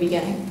at a new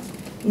beginning.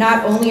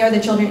 Not only are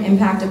the children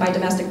impacted by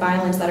domestic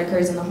violence that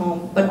occurs in the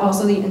home, but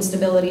also the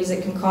instabilities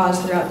it can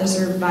cause throughout the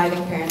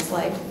surviving parent's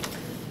life.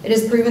 It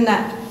is proven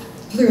that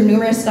through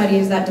numerous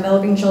studies that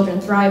developing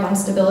children thrive on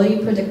stability,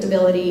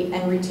 predictability,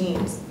 and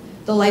routines.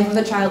 The life of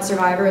a child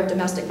survivor of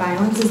domestic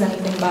violence is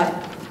anything but.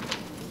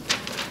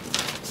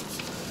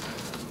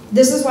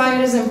 This is why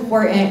it is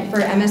important for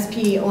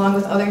MSP, along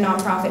with other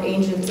nonprofit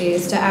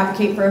agencies, to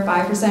advocate for a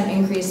 5%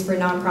 increase for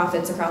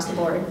nonprofits across the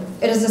board.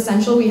 It is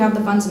essential we have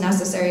the funds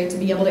necessary to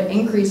be able to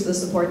increase the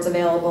supports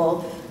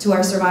available to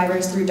our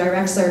survivors through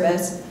direct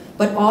service,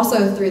 but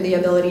also through the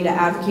ability to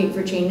advocate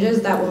for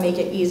changes that will make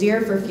it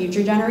easier for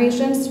future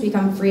generations to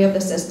become free of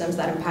the systems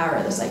that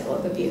empower the cycle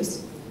of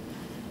abuse.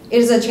 It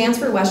is a chance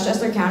for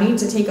Westchester County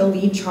to take a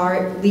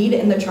lead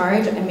in the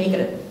charge and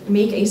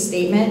make a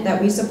statement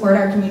that we support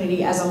our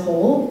community as a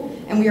whole,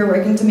 and we are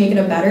working to make it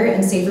a better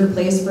and safer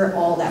place for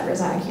all that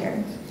reside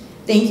here.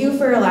 Thank you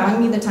for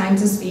allowing me the time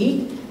to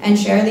speak and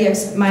share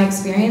my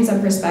experience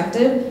and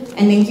perspective,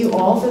 and thank you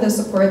all for the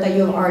support that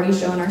you have already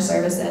shown our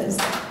services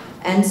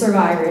and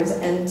survivors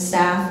and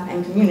staff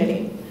and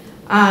community.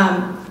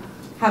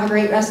 Have a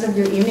great rest of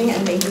your evening,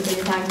 and thank you for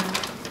your time.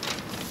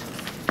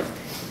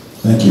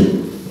 Thank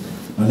you.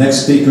 Our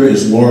next speaker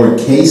is Laura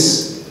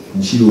Case,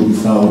 and she will be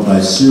followed by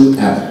Sue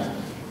Abbott.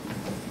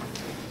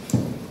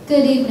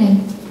 Good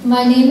evening.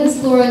 My name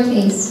is Laura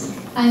Case.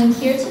 I am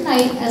here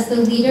tonight as the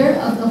leader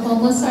of the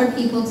Homeless Our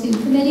People 2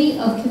 Committee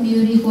of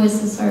Community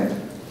Voices Heard.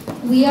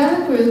 We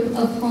are a group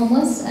of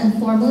homeless and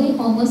formerly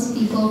homeless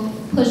people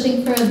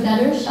pushing for a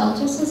better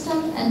shelter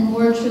system and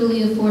more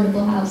truly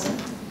affordable housing.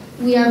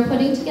 We are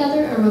putting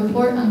together a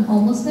report on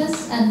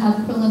homelessness and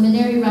have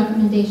preliminary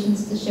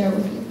recommendations to share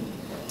with you.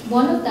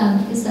 One of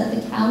them is that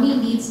the county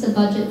needs to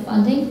budget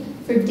funding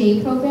for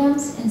day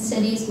programs in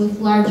cities with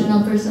large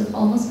numbers of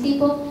homeless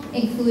people,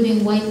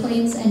 including White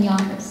Plains and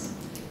Yonkers.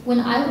 When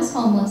I was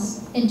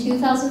homeless in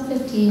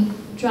 2015,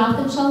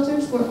 drop-in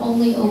shelters were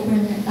only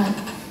open at night.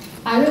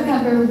 I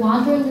remember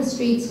wandering the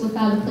streets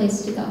without a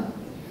place to go.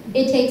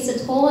 It takes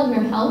a toll on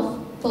your health,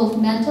 both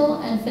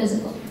mental and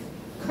physical.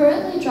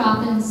 Currently,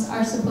 drop-ins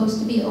are supposed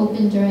to be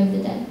open during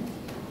the day.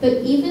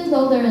 But even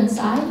though they're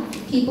inside,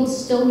 people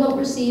still don't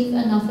receive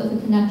enough of a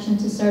connection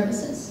to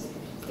services.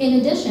 In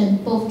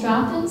addition, both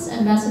drop-ins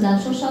and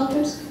residential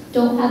shelters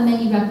don't have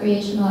many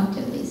recreational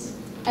activities.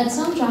 At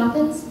some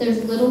drop-ins,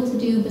 there's little to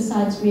do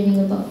besides reading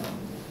a book.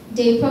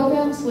 Day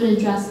programs would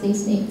address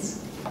these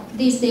needs.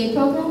 These day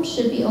programs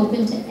should be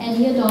open to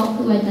any adult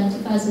who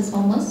identifies as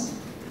homeless.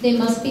 They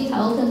must be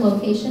held in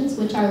locations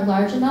which are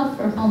large enough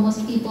for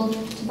homeless people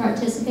to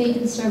participate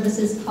in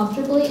services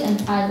comfortably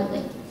and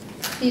privately.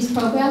 These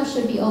programs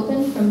should be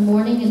open from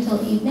morning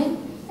until evening,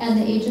 and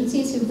the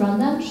agencies who run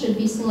them should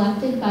be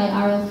selected by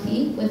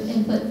RFP with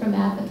input from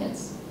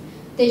advocates.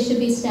 They should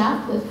be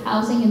staffed with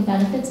housing and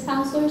benefits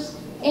counselors,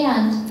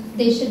 and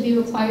they should be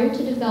required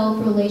to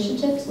develop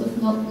relationships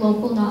with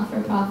local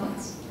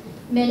not-for-profits.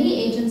 Many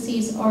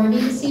agencies already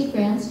receive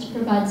grants to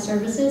provide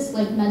services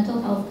like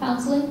mental health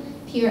counseling,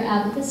 peer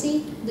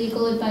advocacy,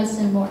 legal advice,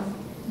 and more.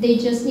 They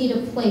just need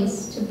a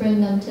place to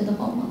bring them to the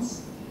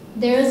homeless.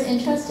 There is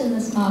interest in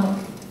this model.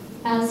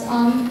 As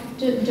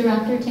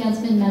Director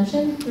Tansman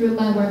mentioned, through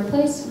my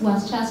workplace,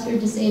 Westchester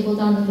Disabled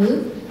on the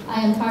Move,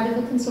 I am part of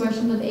a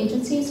consortium of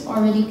agencies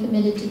already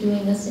committed to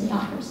doing this in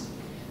Yonkers.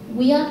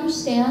 We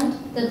understand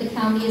that the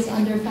county is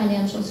under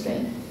financial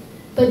strain,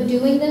 but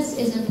doing this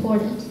is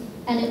important,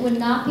 and it would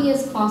not be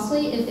as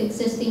costly if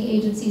existing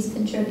agencies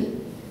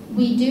contribute.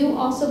 We do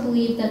also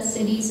believe that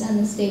cities and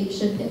the state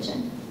should pitch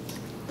in.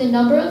 The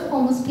number of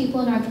homeless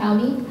people in our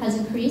county has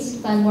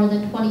increased by more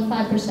than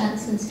 25%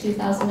 since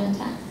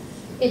 2010.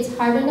 It's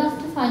hard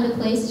enough to find a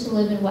place to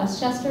live in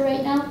Westchester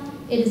right now.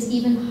 It is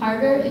even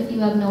harder if you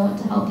have no one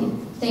to help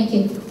you. Thank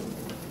you.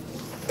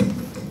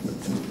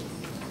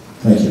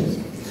 Thank you.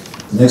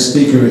 The next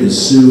speaker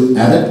is Sue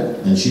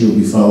Abbott, and she will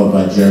be followed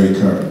by Jerry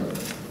Curran.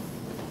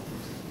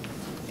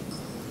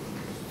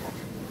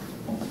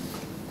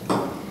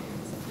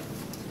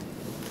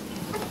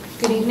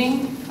 Good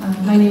evening.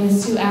 My name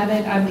is Sue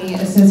Abbott. I'm the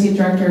Associate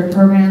Director of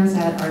Programs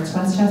at Arts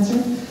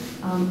Westchester.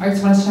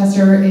 Arts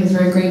Westchester is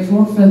very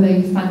grateful for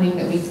the funding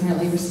that we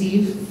currently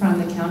receive from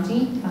the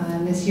county.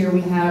 And this year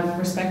we have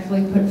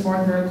respectfully put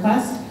forth a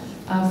request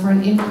for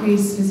an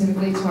increase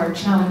specifically to our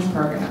Challenge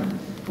program,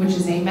 which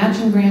is a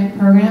matching grant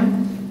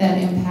program that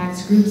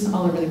impacts groups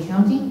all over the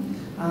county.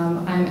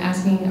 I'm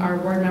asking our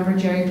board member,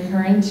 Jerry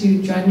Curran,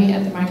 to join me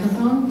at the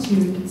microphone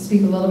to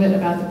speak a little bit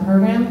about the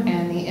program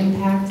and the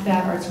impact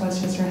that Arts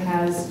Westchester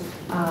has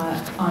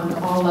on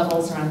all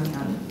levels around the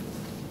county.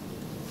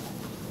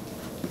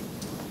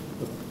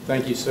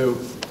 Thank you, Sue.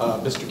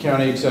 Mr.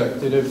 County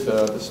Executive,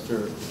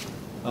 Mr.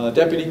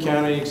 Deputy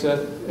County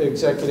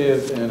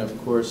Executive, and of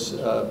course,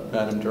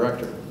 Madam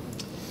Director.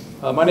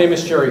 My name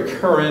is Jerry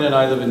Curran, and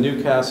I live in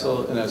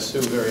Newcastle, and as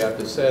Sue very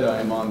aptly said, I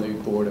am on the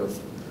board of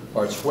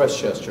Arts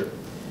Westchester.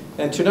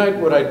 And tonight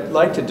what I'd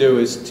like to do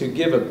is to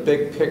give a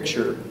big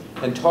picture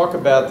and talk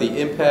about the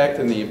impact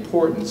and the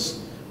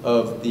importance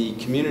of the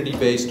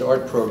community-based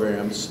art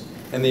programs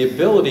and the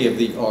ability of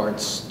the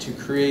arts to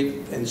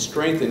create and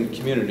strengthen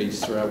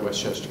communities throughout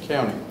Westchester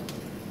County.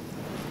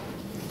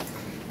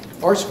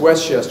 Arts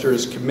Westchester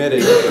is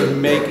committed in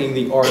making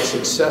the arts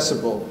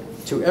accessible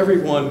to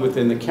everyone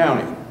within the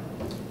county,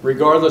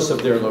 regardless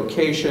of their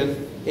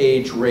location,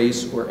 age,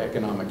 race, or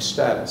economic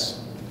status.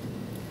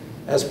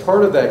 As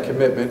part of that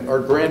commitment, our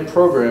grant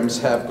programs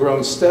have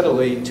grown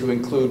steadily to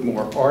include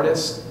more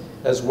artists,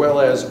 as well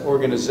as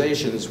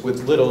organizations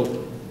with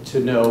little to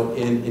no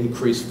in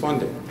increased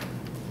funding,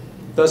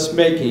 thus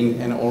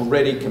making an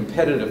already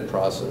competitive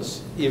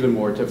process even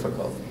more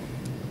difficult.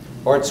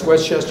 Arts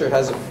Westchester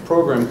has a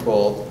program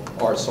called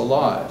Arts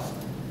Alive,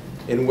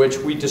 in which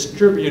we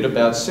distribute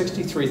about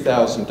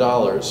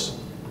 $63,000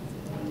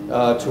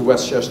 to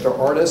Westchester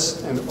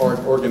artists and art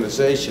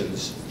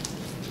organizations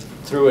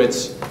through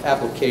its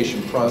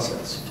application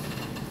process.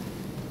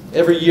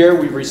 Every year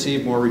we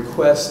receive more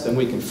requests than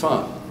we can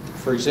fund.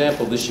 For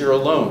example, this year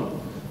alone,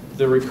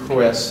 the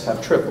requests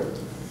have tripled.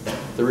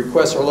 The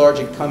requests are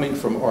largely coming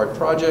from art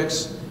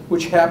projects,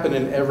 which happen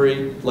in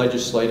every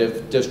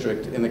legislative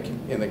district in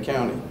the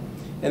county.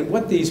 And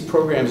what these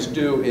programs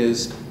do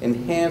is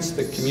enhance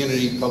the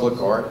community public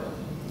art,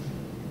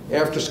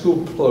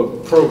 after-school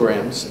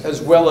programs,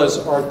 as well as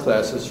art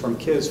classes from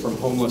kids from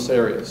homeless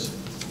areas.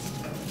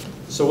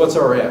 So what's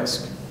our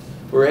ask?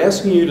 We're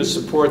asking you to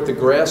support the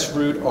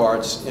grassroots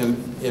arts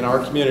in our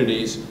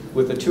communities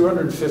with a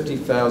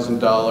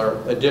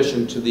 $250,000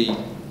 addition to the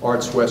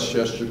Arts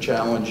Westchester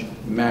Challenge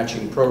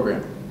matching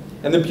program.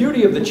 And the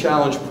beauty of the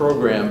Challenge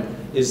program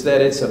is that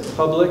it's a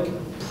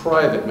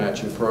public-private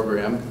matching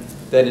program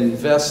that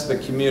invests the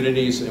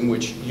communities in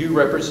which you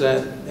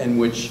represent and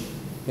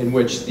in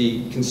which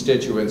the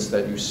constituents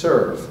that you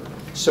serve.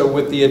 So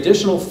with the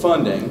additional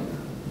funding,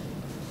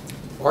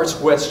 Arts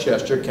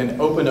Westchester can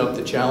open up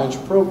the Challenge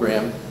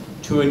program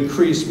to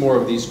increase more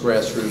of these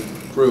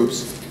grassroots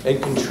groups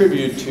and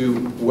contribute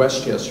to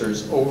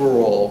Westchester's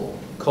overall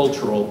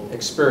cultural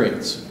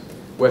experience.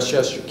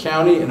 Westchester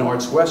County and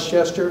Arts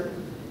Westchester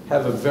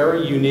have a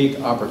very unique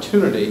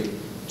opportunity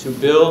to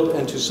build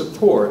and to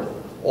support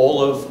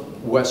all of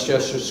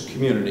Westchester's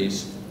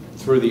communities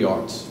through the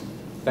arts.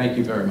 Thank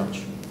you very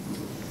much.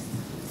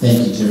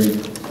 Thank you, Jerry.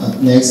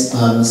 Next,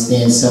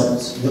 Stan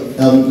Seltz.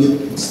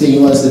 Stan,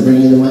 you want us to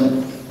bring in the mic?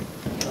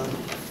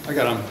 I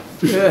got him.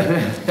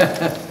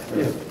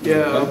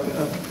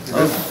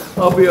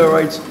 I'll be all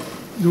right.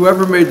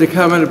 Whoever made the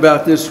comment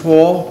about this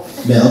hall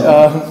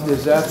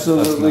is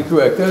absolutely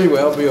correct. Anyway,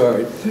 I'll be all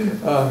right.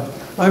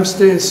 I'm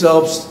Stan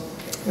Seltz,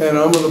 and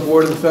I'm on the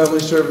board of the Family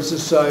Service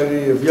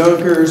Society of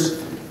Yonkers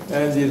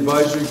and the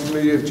advisory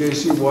committee of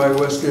JCY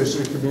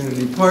Westchester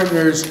Community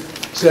Partners.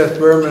 Seth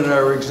Berman,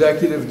 our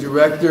executive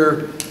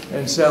director,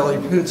 and Sally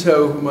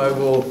Pinto, whom I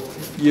will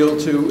yield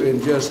to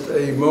in just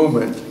a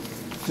moment.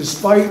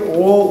 Despite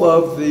all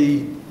of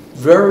the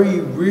very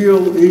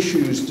real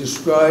issues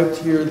described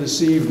here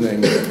this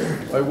evening,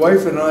 my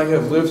wife and I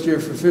have lived here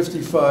for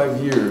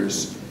 55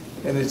 years,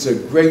 and it's a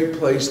great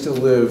place to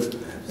live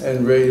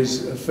and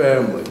raise a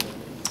family.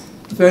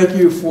 Thank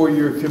you for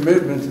your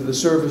commitment to the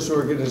service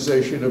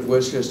organization of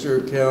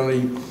Westchester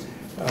County.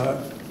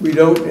 We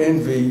don't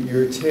envy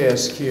your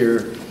task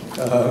here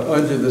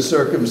under the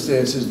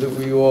circumstances that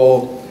we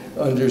all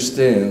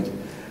understand.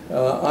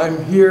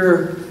 I'm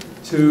here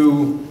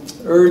to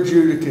urge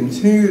you to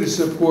continue to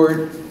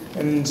support,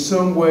 and in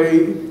some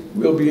way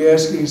we'll be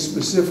asking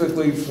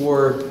specifically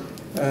for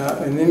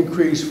an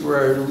increase for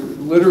our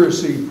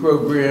literacy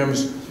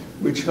programs,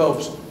 which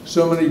helps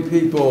so many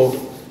people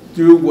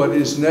do what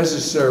is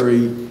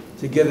necessary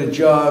to get a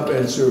job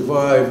and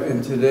survive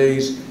in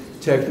today's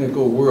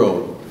technical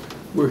world.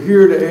 We're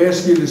here to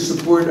ask you to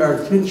support our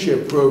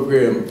kinship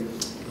program,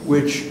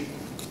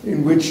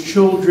 in which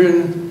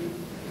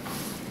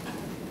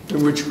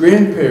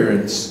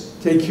grandparents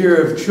take care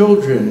of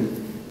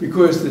children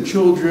because the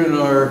children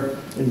are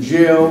in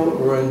jail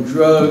or on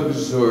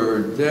drugs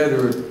or dead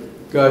or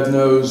God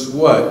knows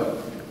what.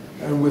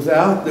 And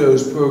without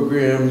those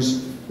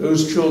programs,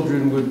 those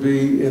children would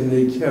be in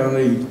the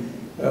county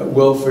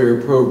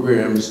welfare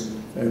programs,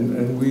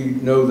 and we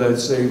know that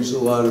saves a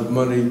lot of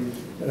money.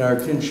 And our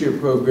kinship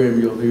program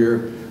you'll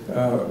hear,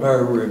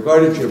 our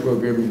guardianship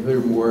program you'll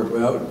hear more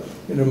about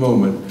in a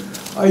moment.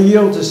 I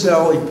yield to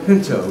Sally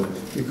Pinto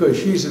because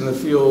she's in the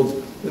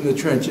field, in the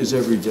trenches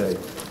every day.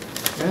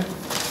 Yeah?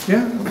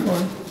 Yeah, I'm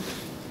fine.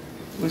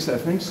 At least I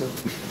think so.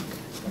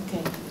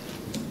 Okay.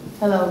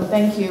 Hello,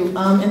 thank you.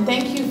 And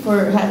thank you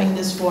for having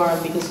this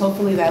forum because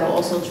hopefully that will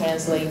also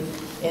translate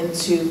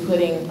into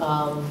putting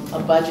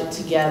a budget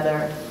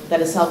together that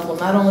is helpful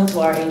not only to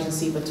our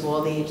agency but to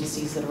all the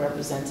agencies that are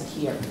represented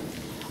here.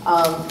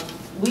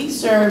 We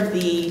serve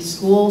the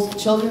schools,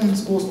 children in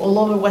schools all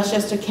over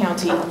Westchester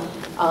County,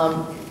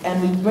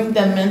 and we bring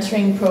them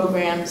mentoring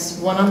programs,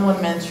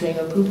 one-on-one mentoring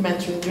or group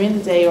mentoring during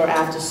the day or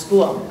after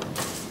school.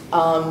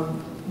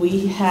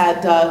 We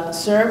had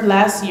served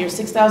last year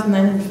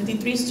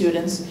 6,953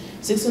 students,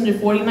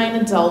 649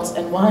 adults,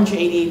 and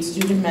 188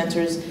 student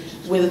mentors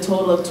with a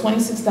total of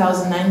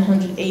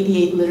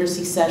 26,988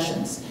 literacy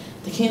sessions.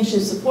 The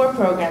Kinship Support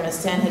Program, as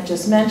Stan had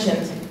just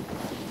mentioned,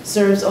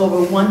 serves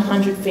over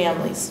 100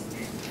 families.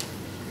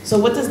 So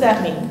what does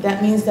that mean?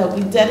 That means that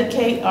we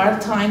dedicate our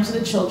time to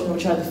the children,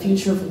 which are the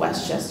future of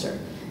Westchester.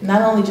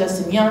 Not only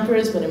just in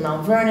Yonkers, but in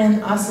Mount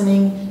Vernon,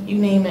 Ossining, you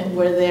name it,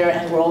 we're there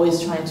and we're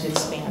always trying to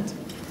expand.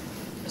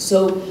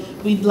 So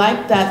we'd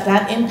like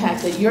that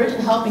impact that you're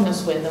helping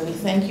us with, and we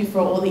thank you for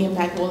all the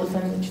impact, all the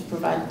funding that you've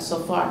provided so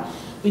far.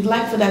 We'd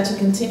like for that to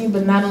continue,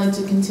 but not only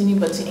to continue,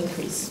 but to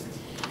increase.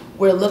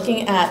 We're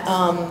looking at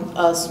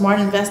Smart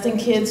Investing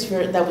Kids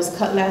that was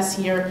cut last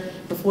year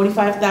for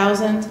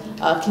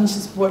 $45,000,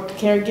 Kinship Support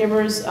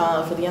Caregivers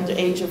for the under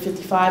age of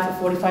 55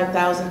 for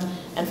 $45,000,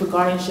 and for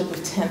guardianship of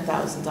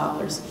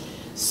 $10,000.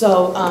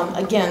 So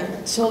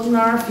again, children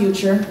are our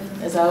future,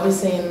 as I always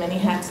say in many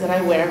hats that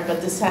I wear,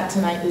 but this hat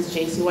tonight is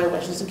JCY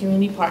Westchester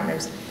Community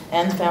Partners,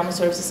 and the Family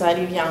Service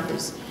Society of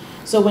Yonkers.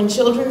 So when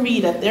children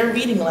read at their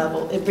reading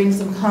level, it brings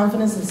them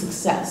confidence and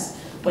success.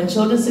 When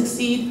children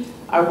succeed,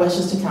 our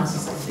Westchester Council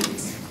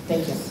succeeds.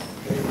 Thank you.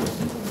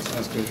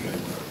 Sounds good.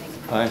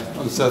 Hi,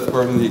 I'm Seth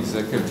Berman, the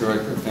Executive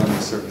Director of Family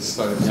Service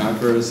Society of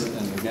Yonkers,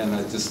 and again,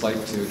 I'd just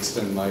like to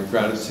extend my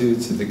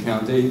gratitude to the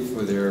county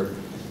for their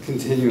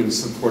continuing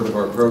support of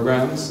our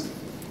programs.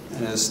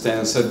 And as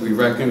Stan said, we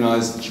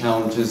recognize the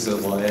challenges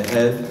that lie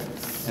ahead,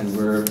 and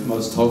we're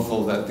most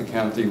hopeful that the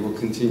county will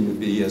continue to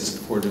be as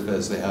supportive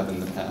as they have in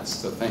the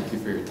past. So thank you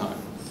for your time.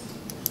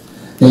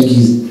 Thank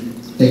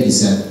you,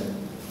 Seth.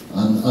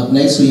 Up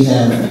next we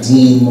have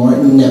Dean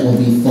Martin, that will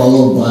be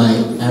followed by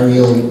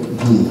Ariel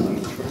Gould.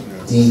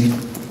 Dean.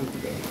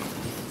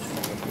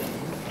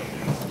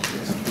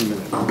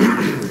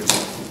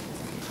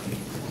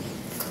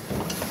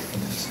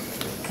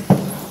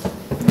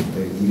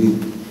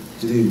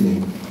 Good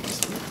evening.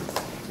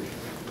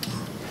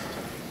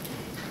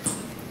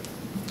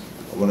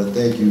 I want to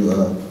thank you,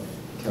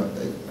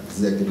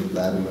 Executive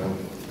Latimer,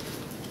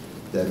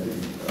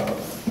 Deputy.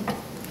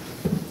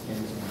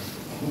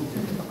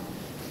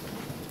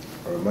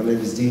 My name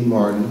is Dean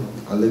Martin.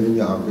 I live in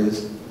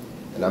Yonkers,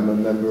 and I'm a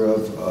member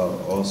of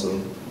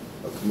also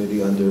a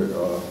committee under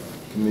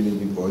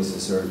Community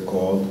Voices Heard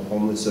called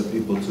Homeless Are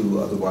People Too,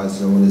 otherwise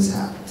known as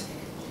HAPT.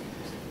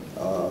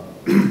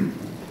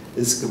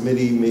 This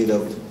committee made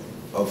up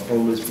of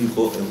homeless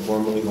people and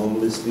formerly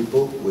homeless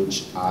people,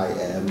 which I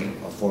am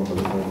a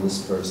formerly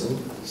homeless person.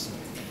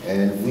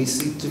 And we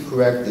seek to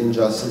correct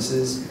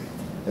injustices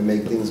and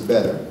make things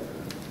better.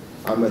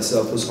 I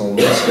myself was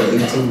homeless for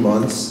 18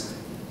 months,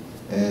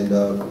 and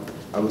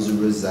I was a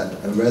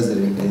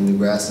resident in the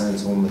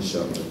Grasslands Homeless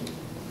Shelter.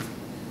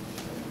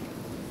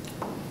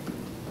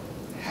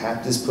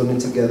 HAPT is putting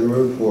together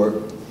a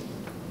report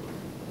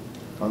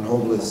on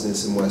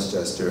homelessness in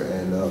Westchester,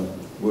 and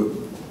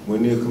we're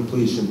near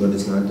completion, but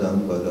it's not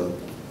done, but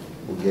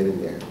we're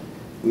getting there.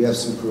 We have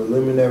some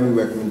preliminary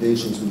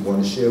recommendations we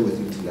want to share with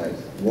you tonight.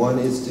 One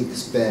is to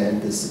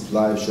expand the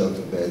supply of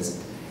shelter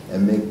beds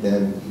and make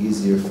them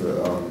easier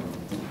for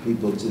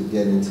people to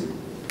get into.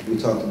 We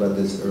talked about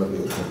this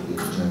earlier,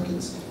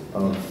 Jenkins.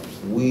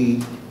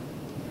 We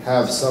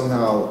have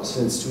somehow,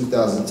 since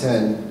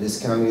 2010,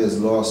 this county has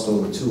lost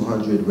over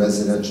 200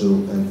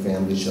 residential and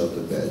family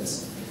shelter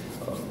beds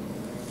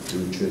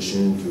through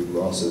attrition, through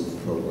loss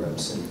of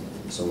programs, and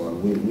so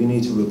on. We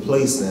need to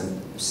replace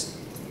them,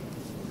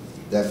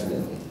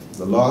 definitely.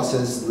 The loss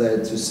has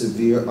led to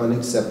severe,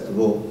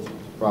 unacceptable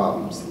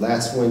problems.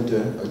 Last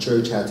winter, a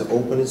church had to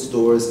open its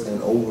doors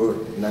and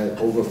overnight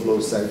overflow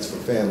sites for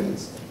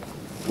families.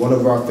 One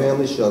of our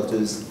family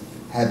shelters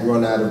had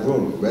run out of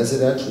room.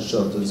 Residential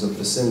shelters are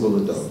for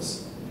single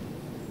adults.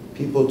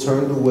 People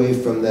turned away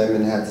from them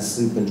and had to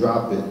sleep in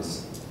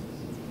drop-ins.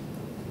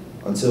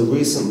 Until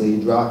recently,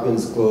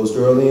 drop-ins closed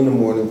early in the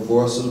morning,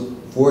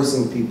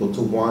 forcing people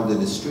to wander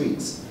the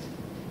streets.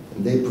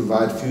 And they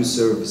provide few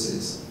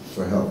services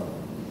for help.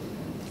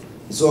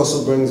 This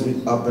also brings me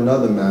up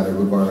another matter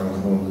regarding the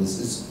homeless.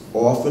 It's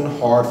often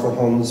hard for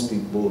homeless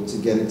people to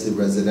get into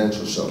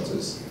residential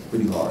shelters,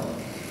 pretty hard.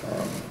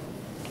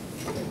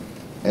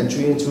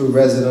 Entry into a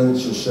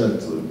residential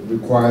shelter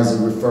requires a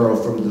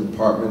referral from the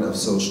Department of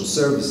Social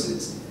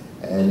Services.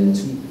 And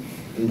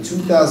in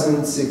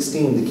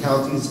 2016, the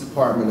county's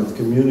Department of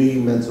Community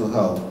Mental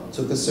Health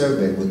took a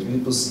survey with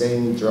people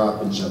staying in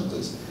drop-in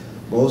shelters.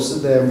 Most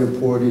of them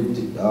reported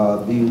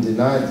being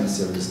denied these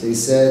services. They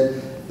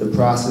said the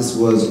process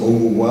was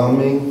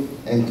overwhelming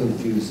and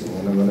confusing,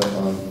 and I'm going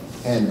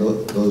to hand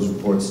those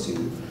reports to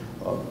you.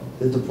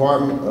 The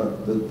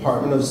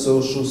Department of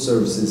Social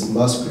Services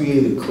must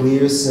create a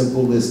clear,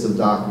 simple list of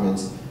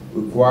documents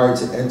required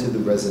to enter the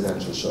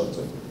residential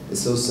shelter. It's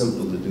so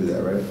simple to do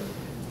that, right?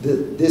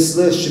 This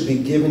list should be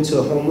given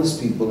to homeless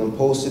people and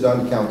posted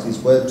on the county's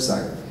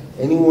website.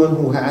 Anyone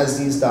who has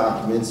these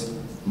documents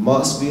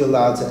must be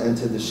allowed to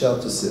enter the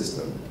shelter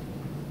system.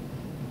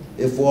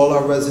 If all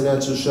our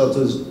residential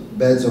shelters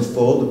beds are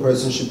full, the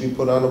person should be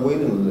put on a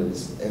waiting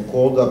list and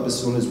called up as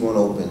soon as one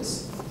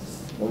opens.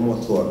 One more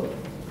thought.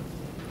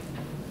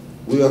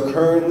 We are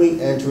currently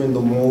entering the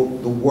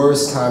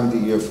worst time of the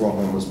year for a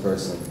homeless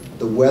person.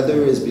 The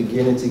weather is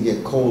beginning to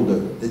get colder,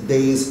 the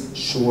days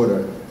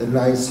shorter, the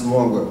nights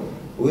longer.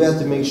 We have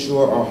to make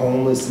sure our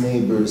homeless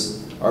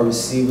neighbors are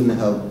receiving the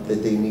help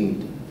that they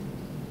need.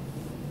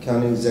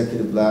 County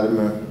Executive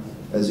Latimer,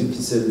 as you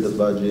consider the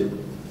budget,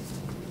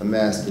 I'm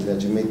asking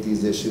that you make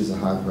these issues a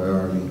high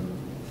priority,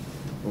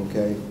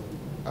 okay?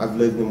 I've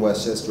lived in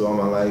Westchester all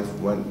my life.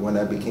 When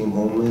I became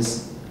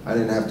homeless, I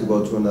didn't have to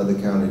go to another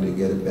county to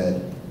get a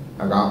bed.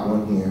 I got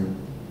one here,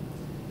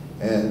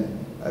 and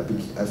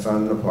I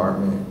found an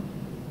apartment.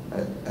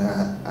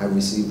 I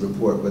received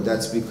report, but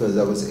that's because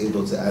I was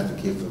able to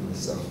advocate for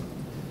myself.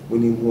 We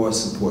need more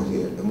support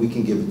here, and we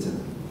can give it to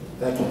them.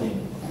 Thank you,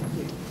 Dean.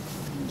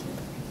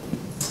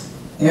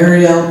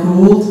 Ariel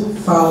Gould,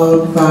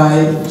 followed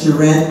by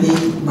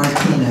Geranthi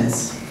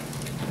Martinez.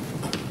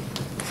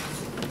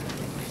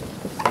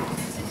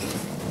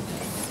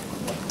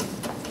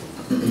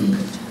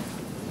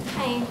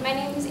 Hi, my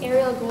name is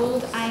Ariel Gould.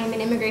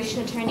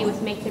 immigration attorney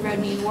with Make the Road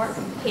New York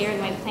here in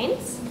White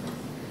Plains.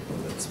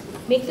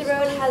 Make the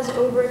Road has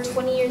over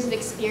 20 years of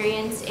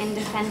experience in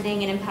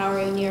defending and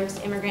empowering New York's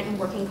immigrant and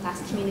working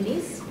class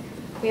communities.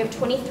 We have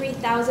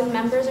 23,000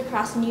 members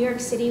across New York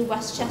City,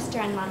 Westchester,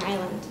 and Long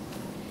Island.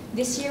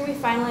 This year we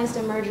finalized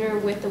a merger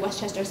with the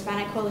Westchester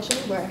Hispanic Coalition,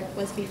 where it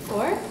was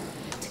before,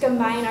 to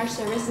combine our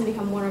service and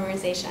become one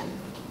organization.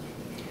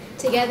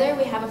 Together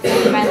we have a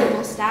fully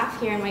bilingual staff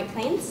here in White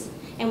Plains,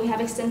 and we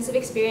have extensive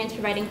experience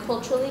providing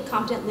culturally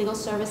competent legal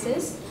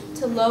services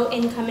to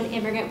low-income and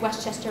immigrant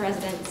Westchester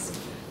residents.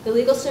 The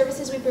legal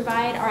services we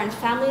provide are in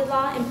family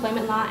law,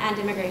 employment law, and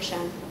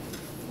immigration.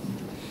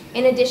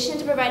 In addition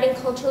to providing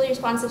culturally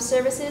responsive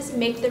services,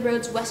 Make the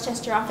Road's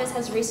Westchester office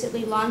has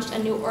recently launched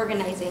a new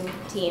organizing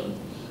team.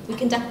 We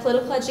conduct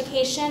political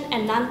education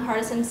and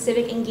nonpartisan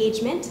civic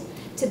engagement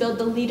to build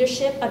the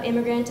leadership of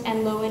immigrant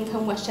and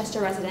low-income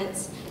Westchester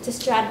residents, to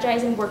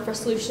strategize and work for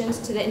solutions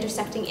to the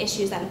intersecting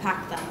issues that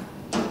impact them.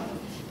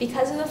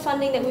 Because of the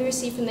funding that we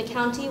receive from the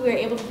county, we are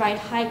able to provide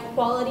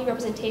high-quality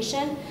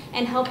representation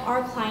and help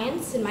our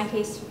clients, in my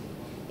case,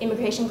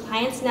 immigration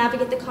clients,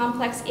 navigate the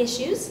complex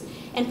issues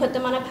and put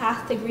them on a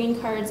path to green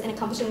cards and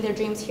accomplishing their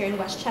dreams here in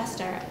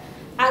Westchester.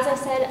 As I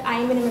said, I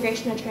am an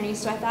immigration attorney,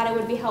 so I thought it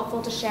would be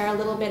helpful to share a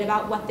little bit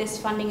about what this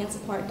funding and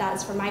support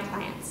does for my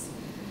clients.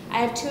 I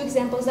have two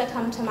examples that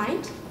come to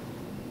mind.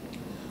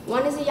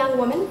 One is a young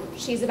woman.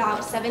 She's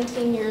about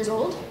 17 years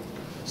old.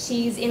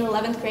 She's in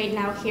 11th grade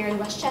now here in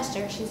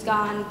Westchester. She's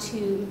gone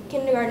to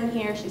kindergarten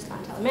here, she's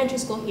gone to elementary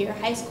school here,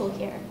 high school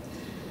here.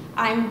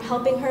 I'm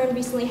helping her and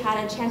recently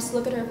had a chance to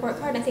look at her report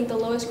card. I think the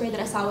lowest grade that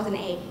I saw was an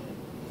A.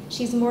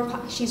 She's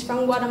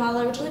from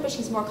Guatemala originally, but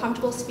she's more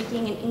comfortable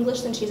speaking in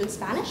English than she is in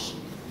Spanish.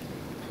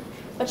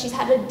 But she's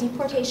had a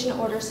deportation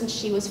order since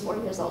she was 4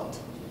 years old.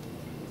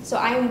 So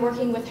I am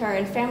working with her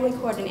in family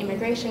court and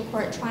immigration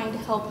court, trying to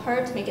help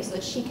her to make it so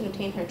that she can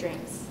obtain her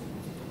dreams.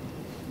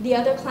 The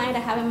other client I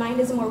have in mind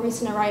is a more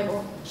recent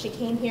arrival. She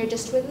came here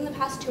just within the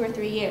past 2 or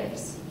 3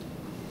 years.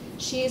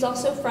 She is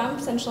also from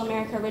Central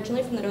America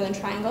originally, from the Northern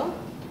Triangle.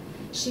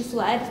 She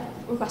fled,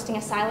 requesting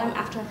asylum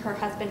after her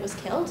husband was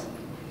killed.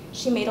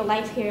 She made a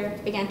life here,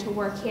 began to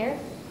work here.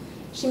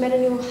 She met a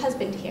new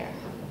husband here,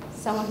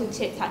 someone who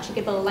thought she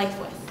could build a life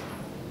with.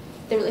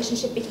 The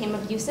relationship became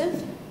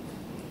abusive.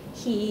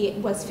 He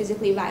was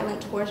physically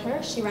violent toward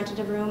her. She rented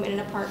a room in an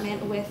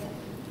apartment with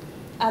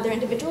other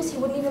individuals. He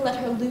wouldn't even let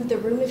her leave the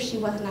room if she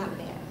was not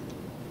there.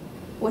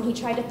 When he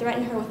tried to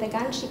threaten her with a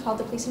gun, she called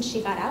the police and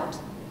she got out.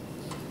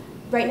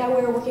 Right now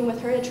we're working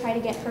with her to try to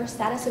get her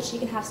status so she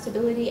can have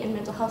stability and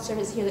mental health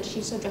services here that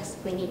she so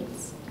desperately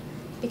needs,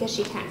 because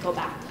she can't go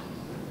back.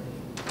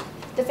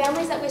 The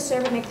families that we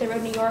serve at Make the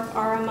Road New York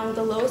are among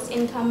the lowest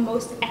income,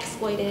 most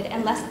exploited,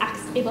 and less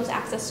able to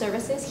access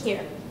services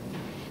here.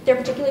 They're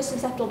particularly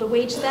susceptible to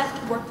wage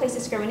theft, workplace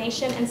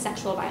discrimination, and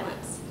sexual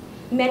violence.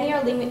 Many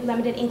are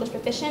limited English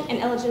proficient,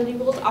 and eligibility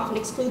rules often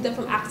exclude them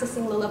from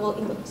accessing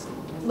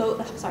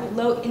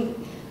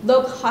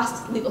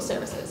low-cost legal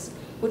services,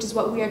 which is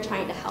what we are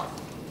trying to help.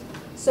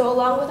 So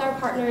along with our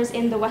partners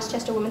in the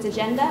Westchester Women's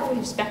Agenda, we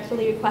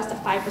respectfully request a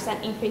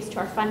 5% increase to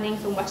our funding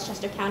from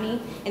Westchester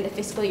County in the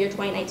fiscal year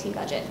 2019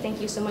 budget.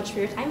 Thank you so much for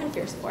your time and for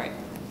your support.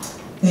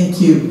 Thank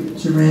you.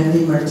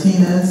 Jerandi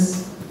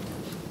Martinez.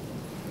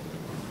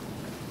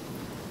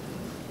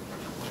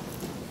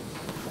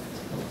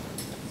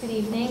 Good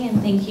evening,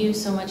 and thank you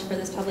so much for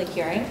this public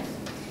hearing.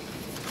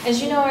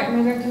 As you know, our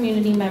immigrant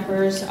community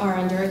members are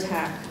under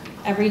attack.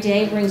 Every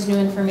day brings new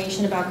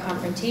information about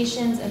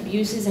confrontations,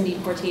 abuses, and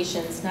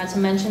deportations, not to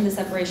mention the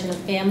separation of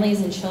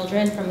families and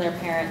children from their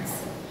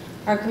parents.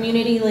 Our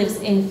community lives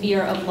in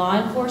fear of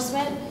law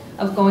enforcement,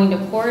 of going to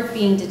court,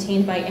 being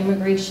detained by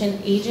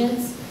immigration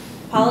agents.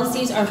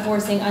 Policies are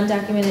forcing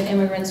undocumented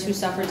immigrants who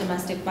suffer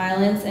domestic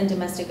violence and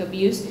domestic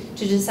abuse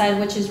to decide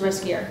which is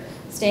riskier,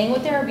 staying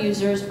with their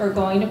abusers or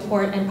going to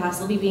court and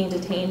possibly being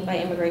detained by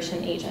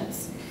immigration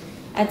agents.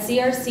 At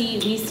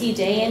CRC, we see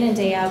day in and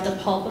day out the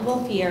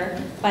palpable fear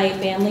by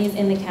families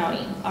in the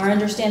county. Our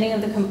understanding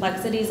of the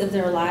complexities of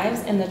their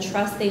lives and the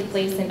trust they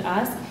place in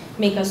us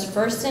make us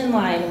first in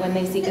line when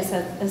they seek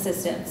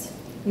assistance.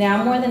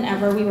 Now more than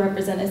ever, we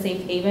represent a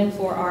safe haven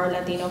for our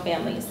Latino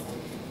families.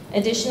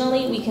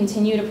 Additionally, we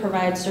continue to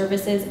provide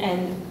services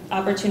and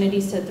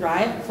opportunities to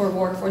thrive for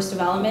workforce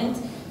development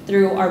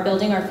through our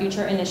Building Our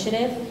Future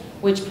initiative,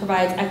 which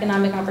provides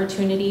economic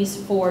opportunities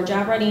for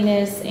job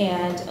readiness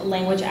and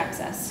language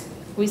access.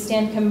 We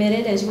stand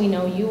committed, as we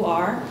know you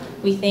are.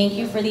 We thank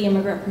you for the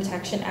Immigrant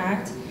Protection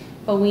Act,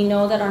 but we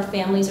know that our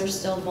families are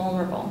still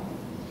vulnerable.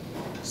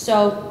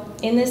 So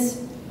in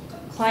this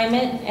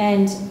climate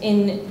and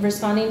in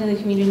responding to the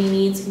community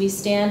needs, we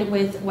stand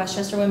with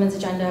Westchester Women's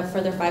Agenda for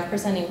their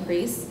 5%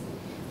 increase.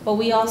 But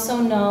we also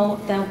know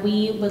that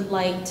we would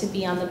like to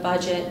be on the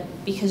budget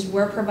because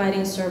we're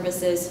providing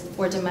services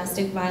for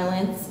domestic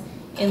violence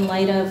in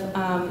light of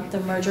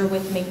the merger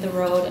with Make the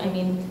Road. I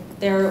mean,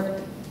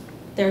 their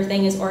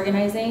thing is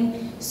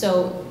organizing,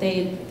 so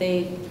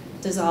they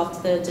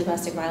dissolved the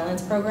domestic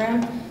violence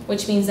program,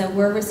 which means that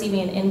we're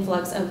receiving an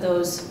influx of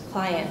those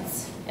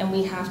clients. and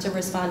we have to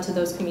respond to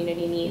those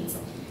community needs.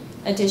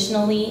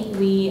 Additionally,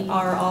 we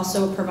are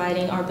also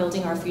providing our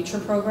Building Our Future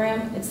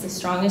program. It's the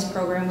strongest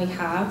program we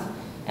have,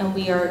 and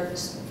we are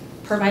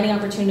providing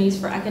opportunities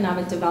for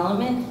economic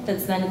development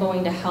that's then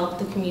going to help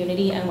the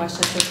community and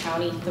Westchester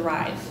County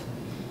thrive.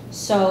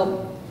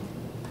 So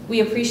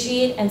we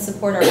appreciate and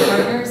support our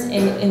partners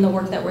in the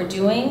work that we're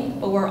doing,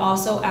 but we're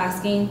also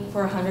asking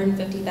for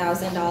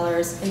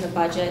 $150,000 in the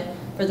budget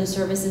for the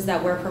services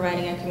that we're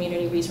providing at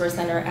Community Resource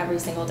Center every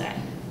single day.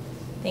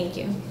 Thank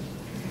you.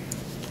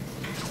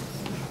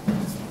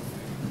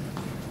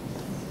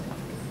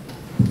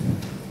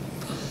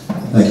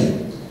 Thank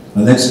you.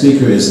 Our next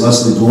speaker is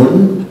Leslie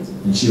Gordon,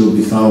 and she will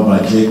be followed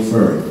by Jake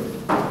Furry.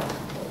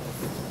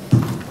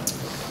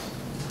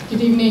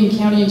 Good evening,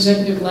 County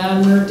Executive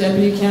Latimer,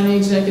 Deputy County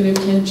Executive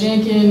Ken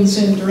Jenkins,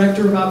 and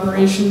Director of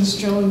Operations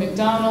Joan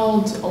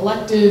McDonald,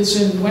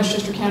 electeds and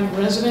Westchester County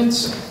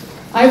residents.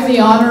 I have the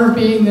honor of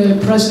being the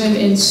President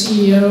and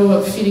CEO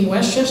of Feeding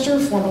Westchester,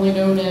 formerly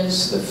known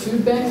as the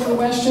Food Bank for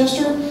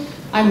Westchester.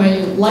 I'm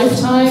a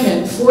lifetime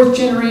and fourth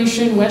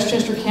generation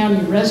Westchester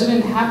County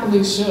resident,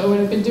 happily so,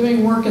 and have been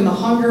doing work in the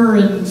hunger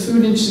and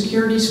food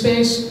insecurity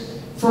space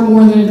for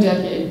more than a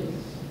decade.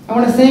 I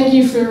want to thank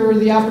you for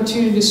the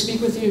opportunity to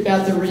speak with you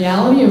about the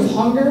reality of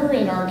hunger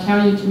in our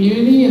county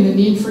community and the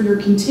need for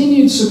your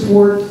continued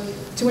support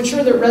to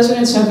ensure that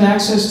residents have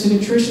access to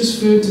nutritious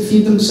food to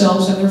feed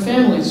themselves and their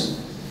families.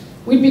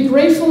 We'd be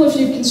grateful if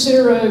you'd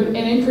consider an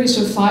increase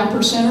of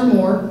 5% or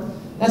more.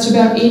 That's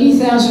about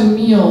 80,000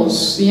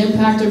 meals. The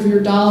impact of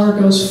your dollar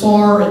goes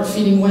far at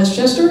Feeding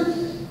Westchester.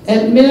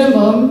 At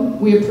minimum,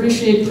 we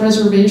appreciate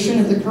preservation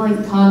of the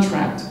current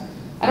contract.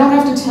 I don't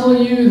have to tell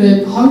you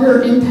that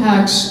hunger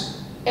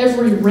impacts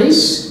every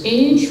race,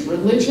 age,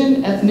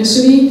 religion,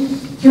 ethnicity.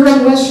 Here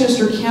in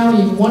Westchester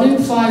County, 1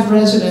 in 5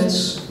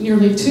 residents,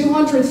 nearly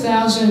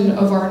 200,000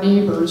 of our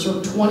neighbors,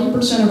 or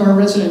 20% of our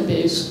resident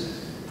base,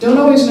 don't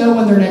always know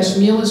when their next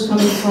meal is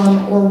coming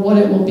from or what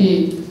it will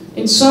be.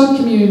 In some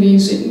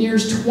communities, it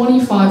nears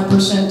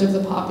 25% of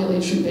the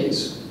population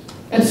base.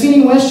 At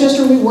Feeding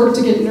Westchester, we work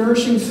to get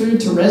nourishing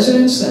food to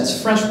residents.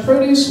 That's fresh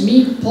produce,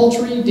 meat,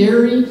 poultry,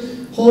 dairy,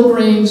 whole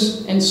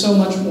grains, and so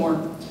much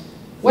more.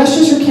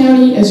 Westchester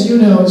County, as you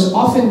know, is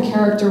often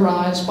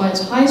characterized by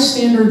its high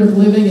standard of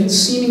living and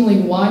seemingly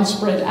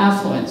widespread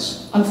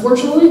affluence.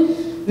 Unfortunately,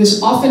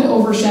 this often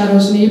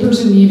overshadows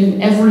neighbors in need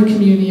in every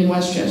community in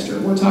Westchester.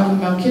 We're talking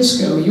about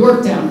Kisco,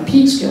 Yorktown,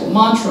 Peekskill,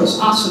 Montrose,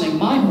 Ossining,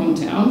 my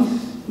hometown,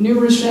 New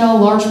Rochelle,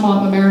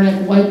 Larchmont,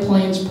 Mamaroneck, White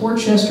Plains, Port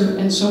Chester,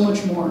 and so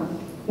much more.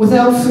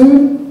 Without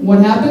food, what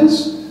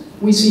happens?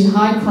 We see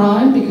high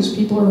crime because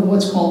people are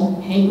what's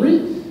called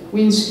hangry.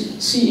 We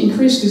see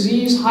increased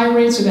disease, high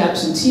rates of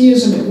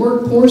absenteeism at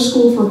work, poor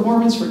school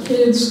performance for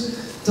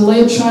kids,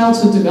 delayed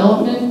childhood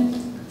development.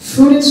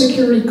 Food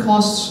insecurity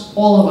costs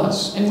all of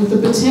us. And with the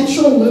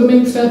potential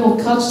looming federal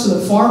cuts to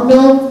the Farm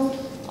Bill,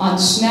 on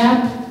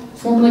SNAP,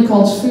 formerly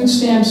called food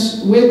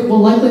stamps, WIC, we're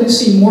likely to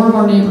see more of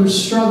our neighbors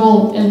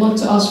struggle and look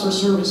to us for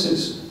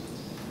services.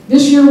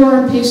 This year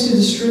we're on pace to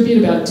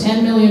distribute about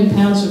 10 million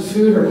pounds of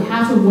food, or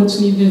half of what's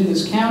needed in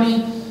this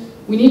county.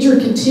 We need your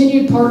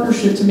continued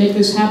partnership to make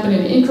this happen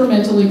and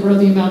incrementally grow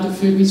the amount of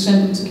food we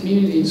send into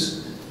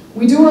communities.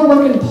 We do our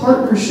work in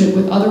partnership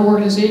with other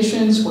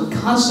organizations. We're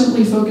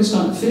constantly focused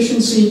on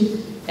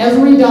efficiency.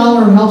 Every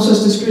dollar helps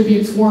us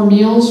distribute 4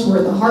 meals. We're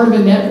at the heart of a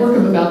network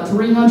of about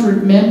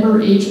 300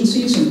 member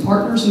agencies and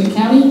partners in the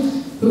county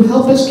who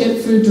help us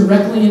get food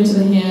directly into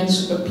the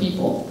hands of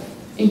people.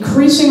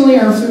 Increasingly,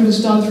 our food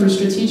is done through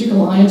strategic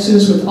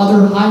alliances with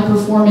other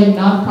high-performing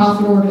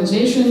nonprofit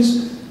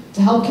organizations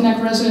to help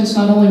connect residents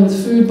not only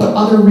with food, but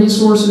other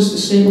resources to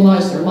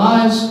stabilize their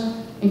lives,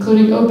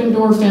 including Open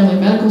Door Family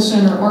Medical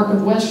Center, Arc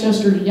of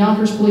Westchester,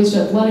 Yonkers Police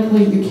Athletic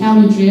League, the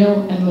county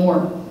jail, and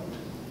more.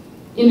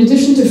 In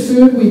addition to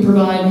food, we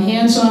provide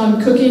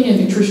hands-on cooking and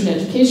nutrition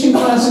education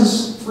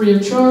classes free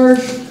of charge.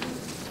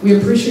 We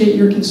appreciate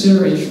your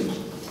consideration.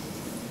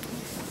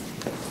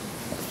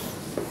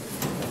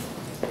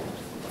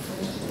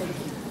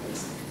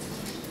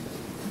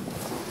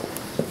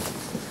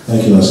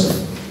 Thank you, Leslie.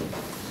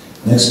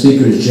 Next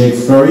speaker is Jake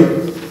Furry,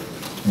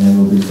 and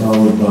will be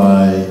followed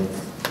by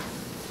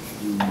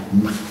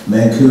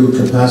Manku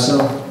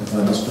Capasso. If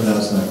I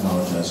mispronounced that, I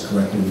apologize.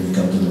 Correctly when you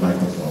come to the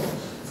microphone.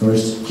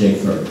 First, Jake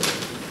Furry.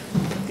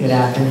 Good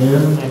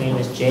afternoon. My name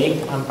is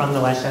Jake. I'm from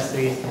the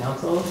Westchester Youth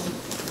Council,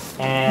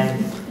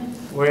 and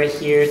we're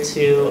here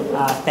to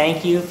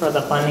thank you for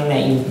the funding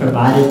that you've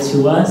provided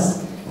to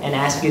us and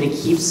ask you to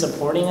keep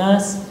supporting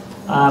us,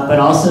 but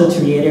also to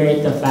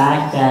reiterate the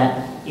fact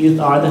that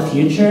youth are the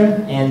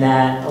future and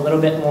that a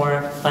little bit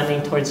more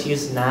funding towards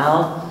youth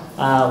now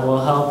will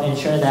help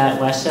ensure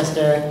that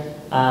Westchester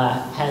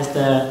has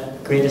the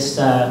greatest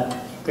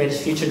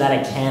future that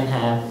it can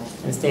have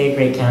and stay a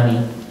great county.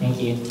 Thank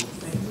you.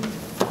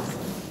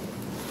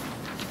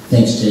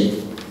 Thanks,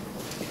 Jake.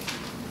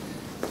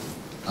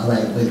 All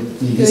right, but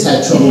we just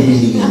had trouble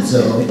reading it,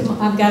 so.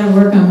 I've got to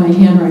work on my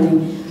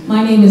handwriting.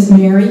 My name is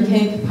Mary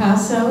Kay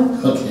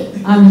Capasso.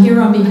 Okay. I'm here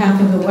on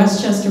behalf of the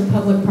Westchester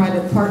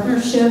Public-Private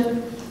Partnership.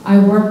 I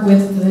work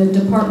with the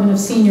Department of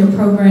Senior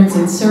Programs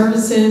and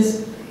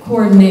Services,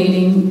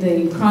 coordinating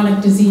the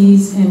chronic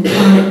disease and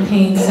chronic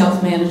pain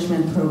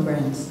self-management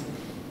programs.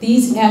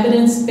 These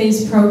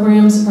evidence-based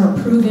programs are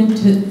proven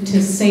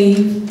to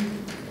save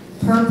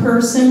per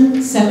person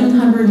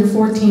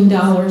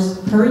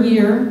 $714 per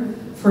year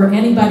for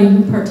anybody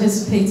who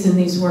participates in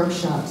these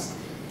workshops.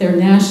 They're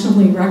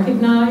nationally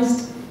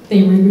recognized.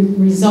 They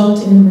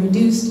result in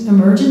reduced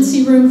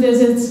emergency room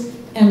visits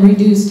and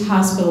reduced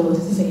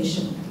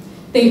hospitalization.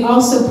 They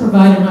also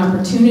provide an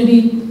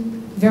opportunity,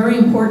 very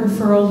important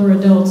for older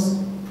adults,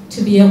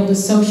 to be able to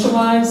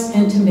socialize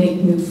and to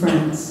make new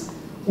friends.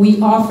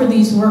 We offer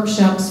these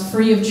workshops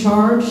free of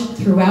charge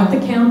throughout the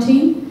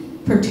county,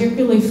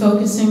 particularly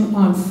focusing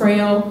on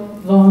frail,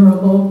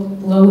 vulnerable,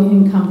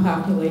 low-income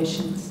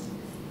populations.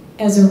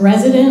 As a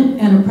resident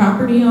and a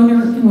property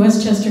owner in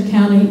Westchester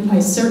County,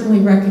 I certainly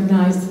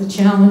recognize the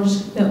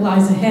challenge that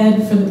lies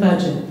ahead for the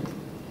budget.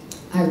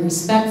 I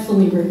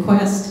respectfully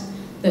request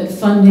that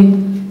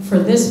funding for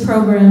this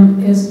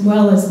program, as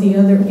well as the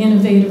other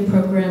innovative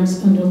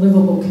programs under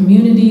Livable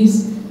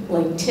Communities,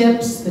 like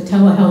TIPS, the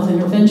Telehealth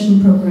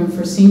Intervention Program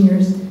for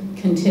Seniors,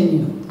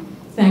 continue.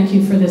 Thank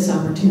you for this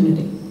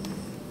opportunity.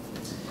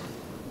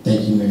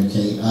 Thank you, Mary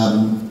Kay.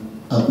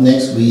 Up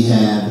next, we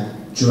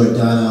have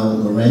Giordano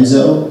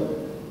Lorenzo,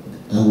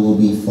 who will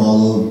be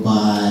followed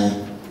by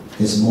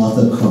Ms.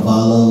 Martha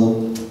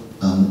Carvalho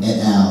et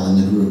al. In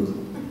the group.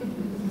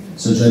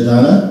 So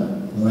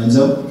Giordano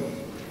Lorenzo.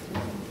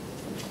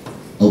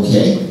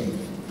 Okay.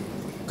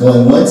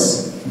 Going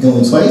once,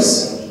 going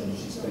twice.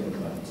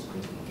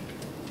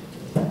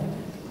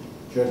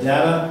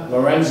 Giordana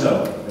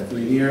Lorenzo, if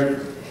you're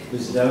here,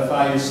 please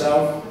identify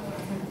yourself,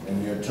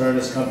 and your turn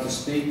has come to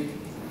speak.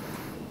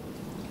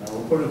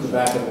 We'll put it at the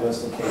back of the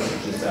list in case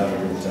it's just out of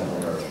your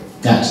temporary.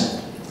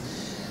 Gotcha.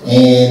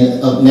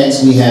 And up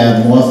next we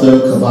have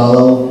Martha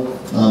Carvalho,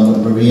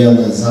 Maria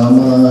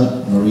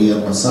Lazama, Maria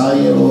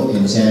Rosario,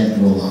 and Janet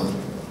Roland.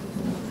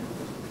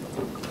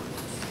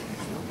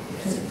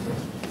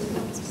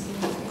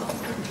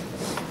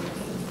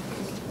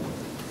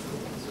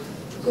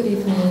 Good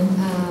evening,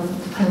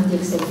 County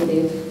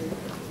Executive.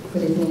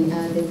 Good evening,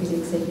 Deputy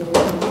Executive,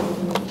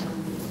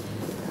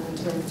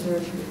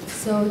 Director.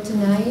 So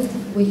tonight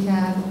we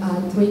have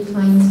 3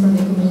 clients from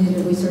the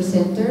Community Resource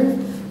Center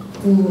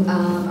who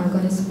are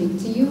going to speak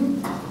to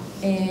you.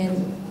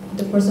 And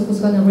the person who's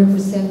going to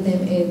represent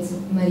them is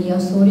Maria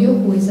Osorio,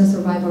 who is a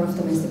survivor of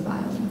domestic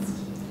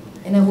violence.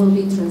 And I will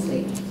be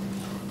translating.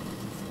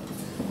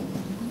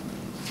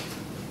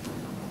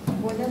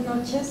 Buenas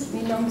noches,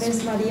 mi nombre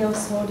es María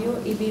Osorio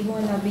y vivo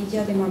en la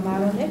villa de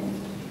Mamaroneck.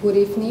 Good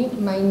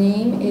evening, my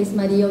name is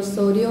Maria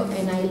Osorio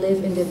and I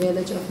live in the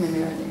village of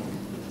Mamaroneck.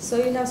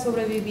 Soy una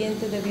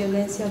sobreviviente de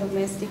violencia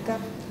doméstica.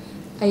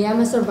 I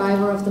am a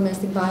survivor of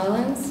domestic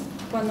violence.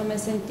 Cuando me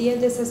sentí en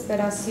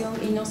desesperación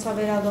y no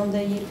saber a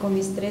dónde ir con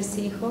mis 3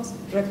 hijos,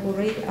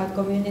 recurrí al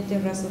Community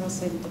Resource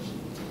Center.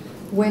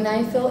 When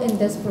I felt in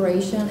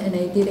desperation and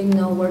I didn't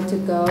know where to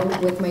go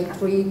with my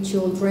 3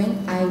 children,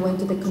 I went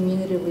to the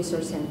Community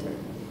Resource Center.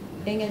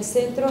 En el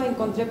centro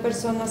encontré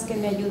personas que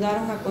me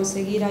ayudaron a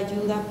conseguir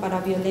ayuda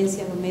para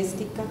violencia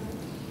doméstica.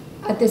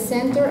 At the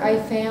center, I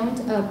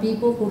found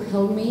people who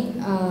helped me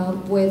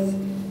with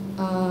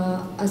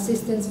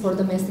assistance for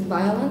domestic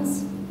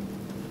violence.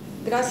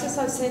 Gracias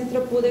al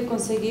centro pude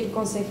conseguir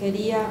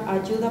consejería,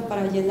 ayuda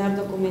para llenar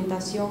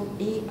documentación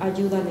y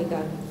ayuda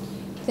legal.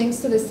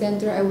 Thanks to the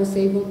center, I was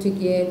able to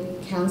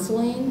get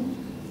counseling,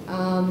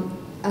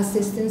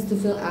 assistance to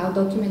fill out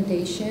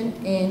documentation,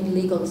 and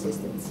legal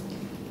assistance.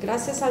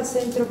 Gracias al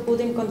centro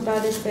pude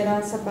encontrar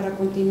esperanza para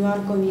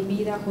continuar con mi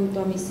vida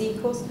junto a mis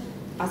hijos,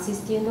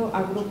 asistiendo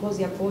a grupos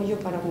de apoyo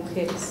para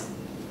mujeres.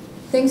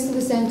 Thanks to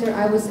the center,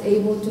 I was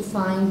able to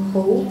find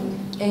hope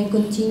and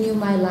continue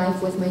my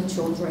life with my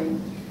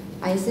children.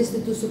 I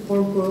assisted to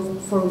support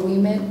groups for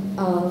women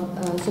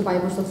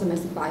survivors of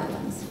domestic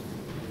violence.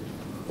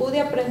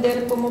 Pude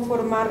aprender cómo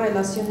formar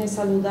relaciones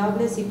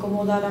saludables y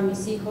cómo dar a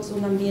mis hijos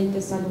un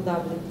ambiente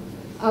saludable.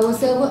 I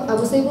was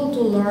able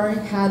to learn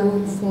how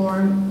to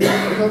form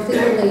healthy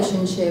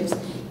relationships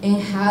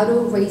and how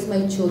to raise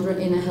my children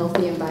in a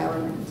healthy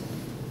environment.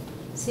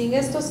 Sin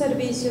estos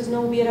servicios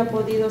no hubiera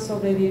podido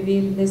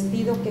sobrevivir. Les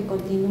pido que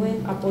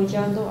continúen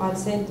apoyando al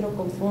centro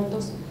con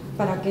fondos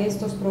para que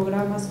estos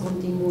programas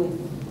continúen.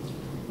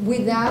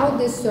 Without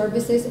these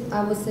services,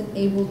 I wasn't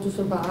able to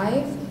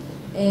survive,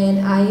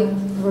 and I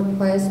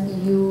request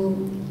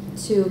you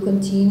to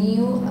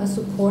continue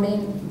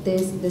supporting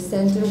the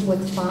center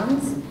with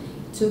funds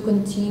to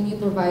continue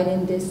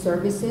providing these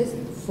services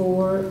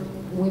for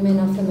women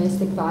of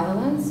domestic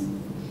violence.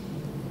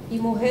 Y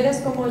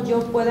mujeres como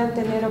yo puedan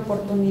tener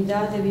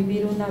oportunidad de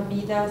vivir una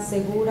vida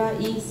segura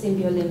y sin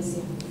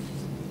violencia.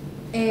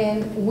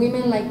 And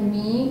women like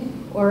me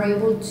are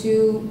able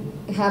to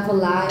have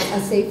a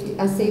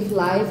safe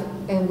life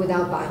and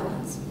without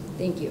violence.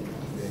 Thank you.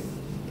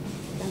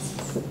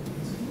 Gracias.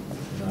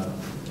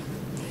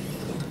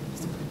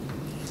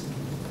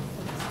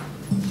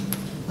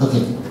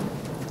 Okay.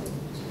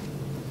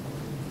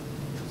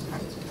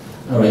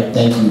 All right,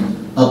 Thank you.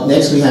 Up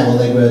next, we have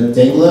Allegra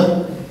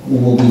Dengler, who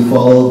will be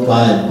followed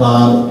by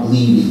Bob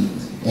Levy.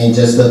 And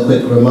just a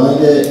quick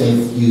reminder,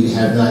 if you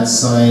have not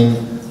signed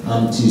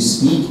to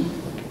speak,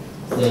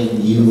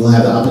 then you will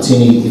have the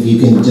opportunity, if you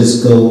can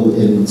just go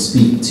and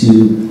speak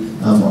to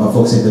our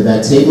folks at the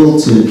back table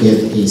to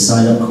get a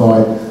sign-up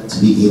card to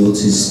be able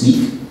to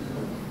speak.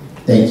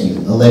 Thank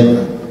you.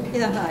 Allegra.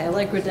 Yeah, hi,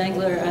 Allegra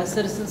Dengler,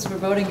 Citizens for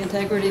Voting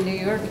Integrity, New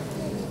York.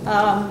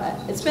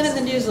 It's been in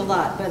the news a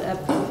lot, but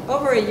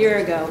over a year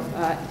ago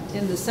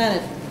in the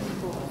Senate,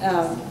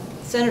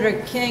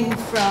 Senator King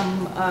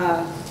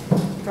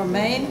from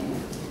Maine,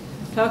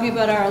 talking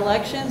about our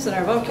elections and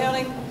our vote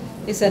counting,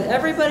 he said,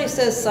 everybody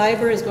says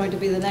cyber is going to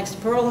be the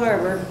next Pearl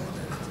Harbor.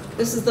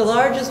 This is the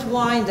largest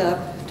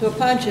wind-up to a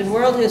punch in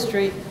world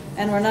history,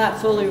 and we're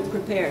not fully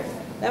prepared.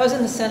 That was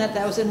in the Senate,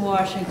 that was in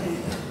Washington.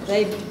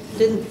 They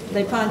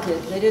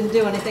punted. They didn't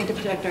do anything to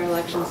protect our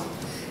elections.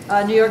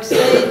 New York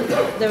State,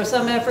 there was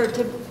some effort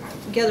to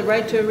get the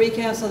right to a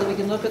recount so that we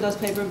can look at those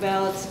paper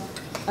ballots.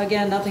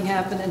 Again, nothing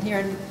happened in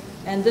here.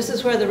 And this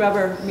is where the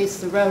rubber meets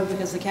the road,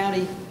 because the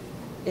county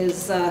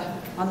is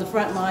on the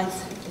front lines.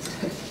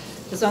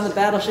 It's on the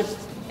battleship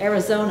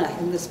Arizona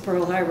in this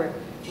Pearl Harbor,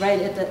 right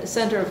at the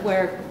center of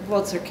where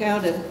votes are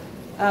counted.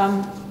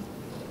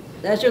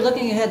 As you're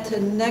looking ahead to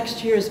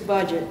next year's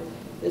budget,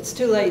 it's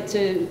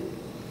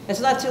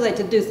not too late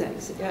to do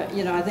things.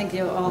 You know, I think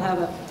you all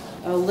have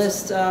a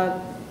list.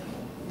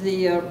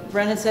 The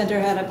Brennan Center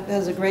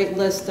has a great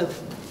list of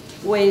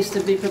ways to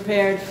be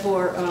prepared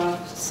for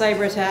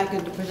cyber attack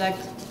and to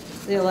protect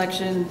the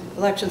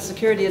election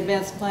security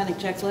advanced planning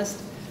checklist.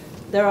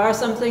 There are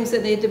some things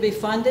that need to be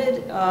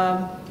funded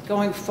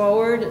going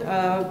forward,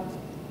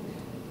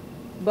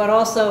 but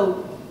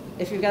also,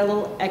 if you've got a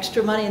little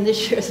extra money in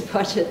this year's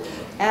budget,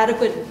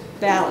 adequate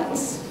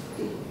ballots.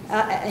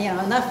 You know,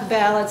 enough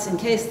ballots in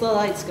case the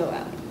lights go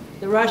out.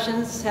 The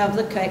Russians have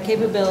the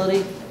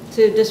capability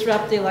to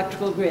disrupt the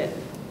electrical grid.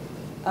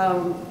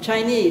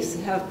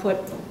 Chinese have put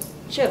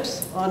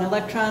chips on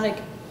electronic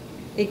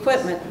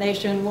equipment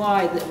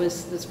nationwide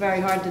that's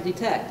very hard to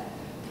detect.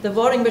 The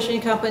voting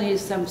machine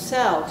companies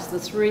themselves, the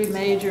three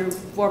major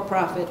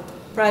for-profit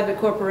private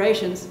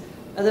corporations,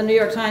 the New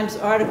York Times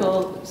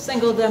article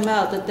singled them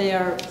out that they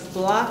are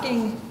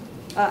blocking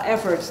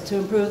efforts to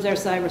improve their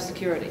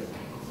cybersecurity,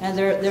 and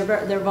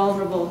they're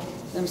vulnerable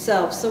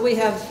themselves. So we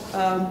have,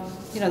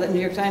 you know, the New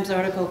York Times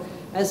article,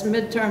 as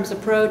midterms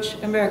approach,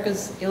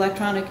 America's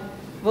electronic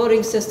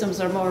voting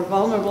systems are more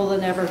vulnerable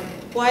than ever.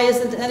 Why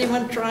isn't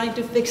anyone trying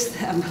to fix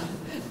them?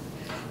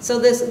 So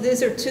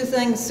these are two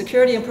things: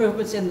 security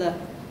improvements in the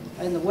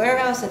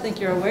warehouse. I think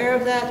you're aware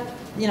of that.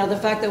 You know, the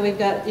fact that we've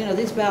got, you know,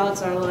 these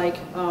ballots are like,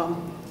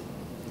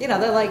 you know,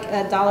 they're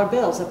like dollar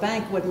bills. A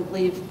bank wouldn't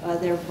leave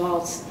their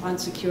vaults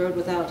unsecured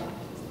without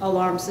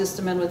alarm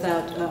system and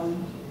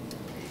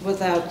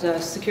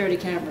without security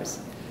cameras.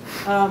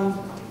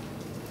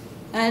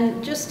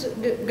 And just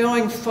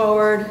going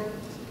forward,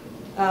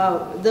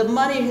 the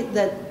money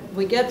that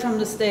we get from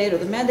the state, or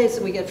the mandates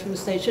that we get from the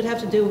state, should have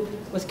to do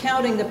with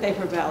counting the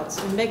paper ballots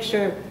and make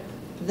sure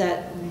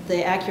that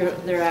they're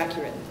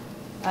accurate.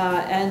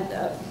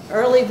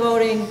 Early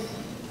voting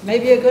may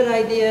be a good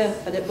idea,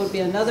 but it would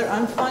be another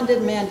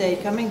unfunded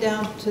mandate coming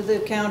down to the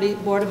county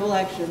board of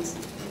elections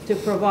to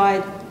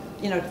provide,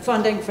 you know,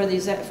 funding for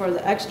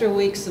the extra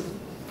weeks of,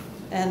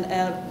 and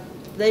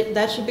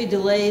that should be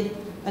delayed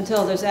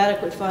until there's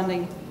adequate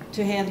funding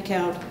to hand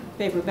count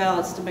paper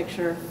ballots to make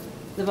sure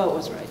the vote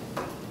was right.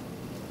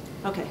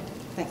 Okay,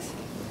 thanks.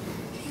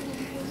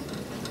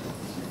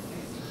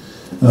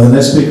 The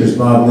next speaker is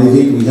Bob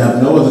Levy. We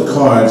have no other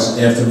cards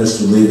after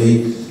Mr.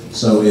 Levy,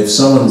 so if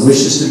someone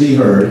wishes to be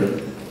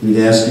heard, we'd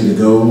ask you to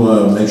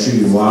go make sure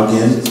you log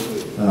in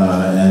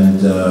and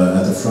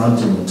at the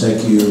front, and we'll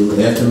take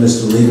you after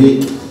Mr.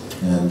 Levy,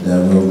 and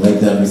we'll make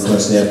that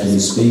request after he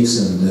speaks,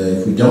 and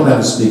if we don't have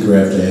a speaker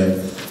after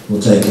him,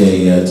 we'll take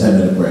a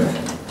 10-minute break.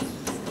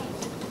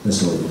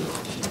 Mr. Levy.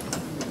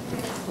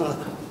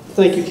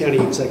 Thank you, County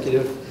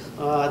Executive.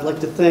 I'd like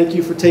to thank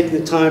you for taking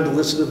the time to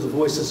listen to the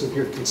voices of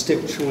your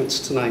constituents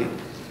tonight.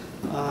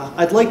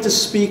 I'd like to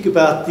speak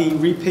about the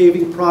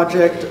repaving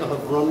project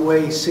of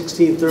runway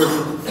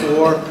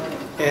 1634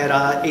 at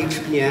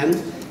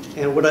HPN.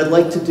 And what I'd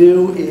like to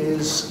do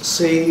is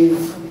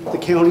save the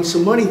county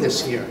some money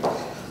this year.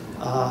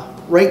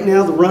 Right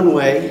now, the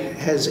runway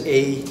has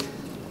a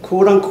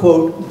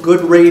quote-unquote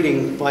good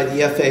rating by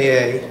the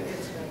FAA.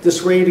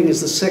 This rating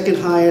is the second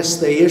highest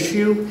they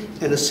issue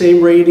and the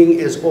same rating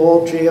as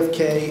all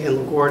JFK and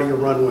LaGuardia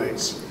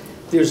runways.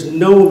 There's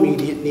no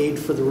immediate need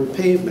for the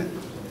repavement.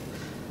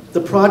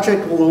 The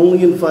project will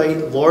only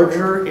invite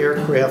larger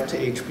aircraft to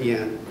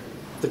HPN.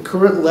 The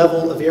current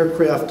level of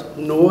aircraft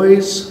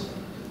noise,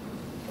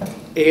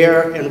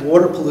 air, and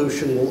water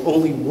pollution will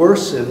only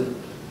worsen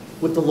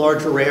with the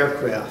larger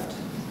aircraft.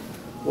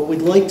 What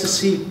we'd like to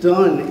see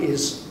done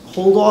is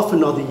hold off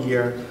another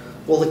year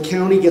while the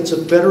county gets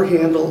a better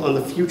handle on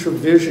the future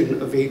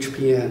vision of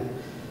HPN.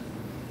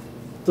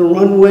 The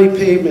runway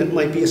pavement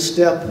might be a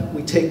step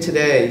we take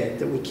today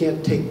that we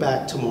can't take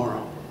back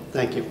tomorrow.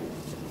 Thank you.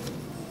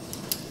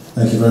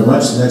 Thank you very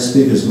much. The next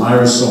speaker is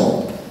Myra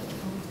Saul.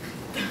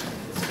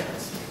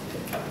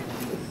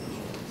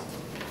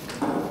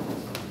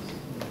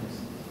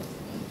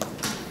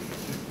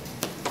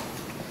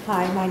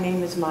 Hi, my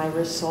name is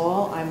Myra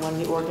Saul. I'm one of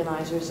the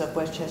organizers of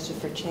Westchester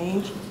for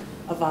Change,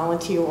 a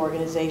volunteer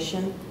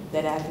organization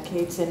that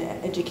advocates and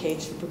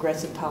educates for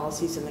progressive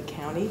policies in the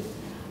county.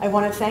 I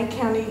want to thank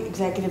County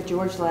Executive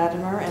George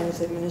Latimer and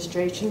his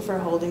administration for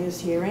holding this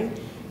hearing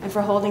and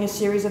for holding a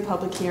series of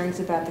public hearings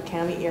about the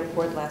county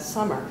airport last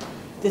summer.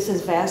 This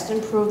is vast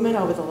improvement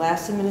over the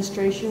last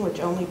administration,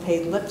 which only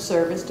paid lip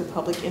service to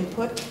public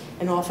input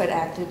and often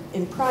acted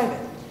in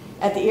private.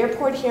 At the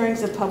airport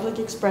hearings, the public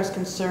expressed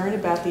concern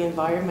about the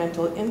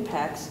environmental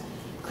impacts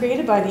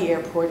created by the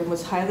airport and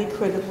was highly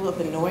critical of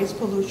the noise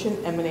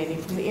pollution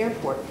emanating from the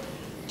airport.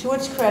 To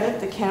its credit,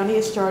 the county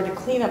has started a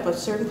cleanup of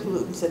certain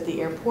pollutants at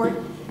the airport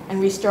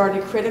and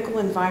restarted critical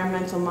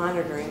environmental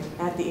monitoring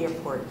at the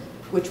airport,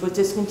 which was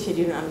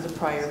discontinued under the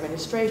prior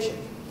administration.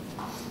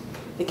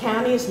 The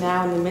county is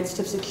now in the midst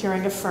of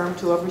securing a firm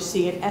to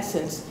oversee, in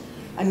essence,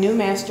 a new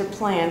master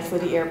plan for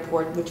the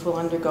airport, which will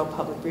undergo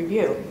public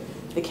review.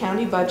 The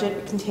county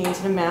budget contains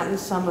an amount in the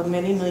sum of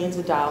many millions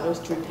of dollars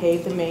to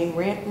repave the main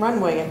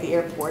runway at the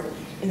airport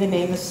in the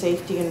name of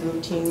safety and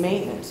routine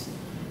maintenance.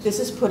 This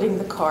is putting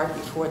the cart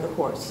before the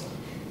horse.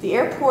 The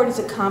airport is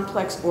a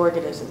complex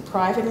organism.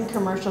 Private and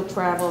commercial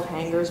travel,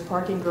 hangars,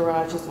 parking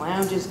garages,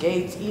 lounges,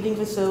 gates, eating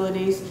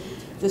facilities,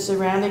 the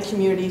surrounding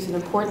communities, and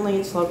importantly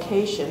its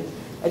location,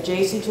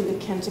 adjacent to the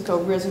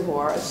Kensico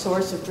Reservoir, a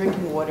source of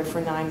drinking water for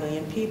 9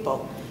 million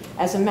people.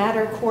 As a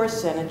matter of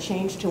course, then, a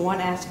change to one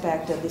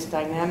aspect of this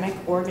dynamic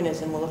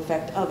organism will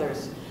affect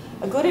others.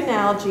 A good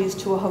analogy is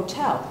to a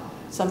hotel.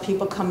 Some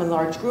people come in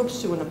large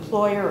groups to an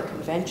employer or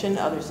convention,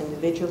 others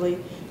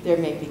individually. There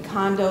may be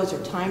condos or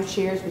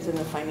timeshares within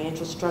the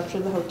financial structure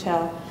of the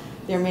hotel.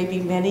 There may be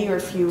many or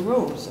few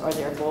rooms. Are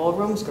there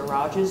ballrooms,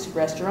 garages,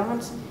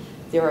 restaurants?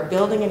 There are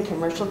building and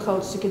commercial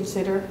codes to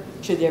consider.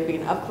 Should there be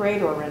an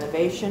upgrade or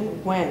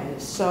renovation? When?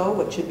 If so,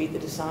 what should be the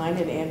design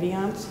and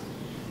ambiance?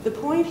 The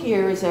point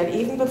here is that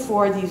even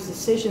before these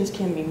decisions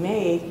can be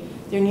made,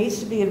 there needs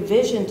to be a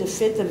vision to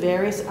fit the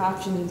various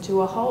options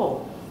into a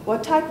whole.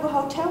 What type of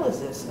hotel is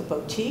this? A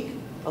boutique?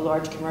 A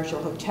large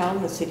commercial hotel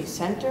in the city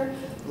center?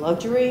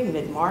 Luxury?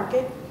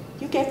 Mid-market?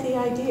 You get the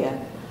idea.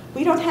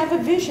 We don't have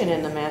a vision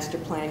in the master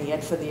plan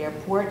yet for the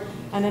airport,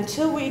 and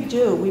until we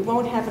do, we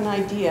won't have an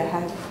idea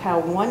how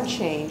one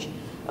change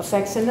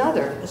affects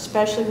another,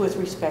 especially with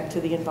respect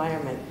to the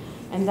environment.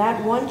 And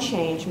that one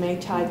change may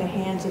tie the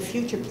hands of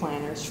future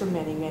planners for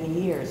many, many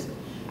years.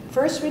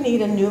 First, we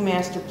need a new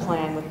master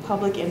plan with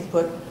public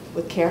input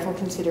with careful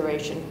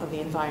consideration of the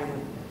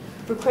environment.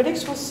 For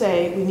critics will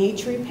say we need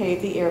to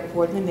repave the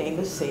airport in the name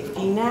of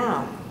safety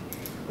now.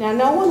 Now,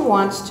 no one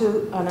wants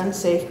an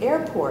unsafe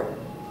airport.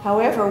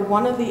 However,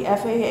 one of the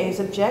FAA's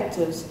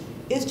objectives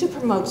is to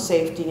promote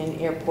safety in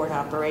airport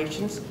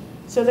operations,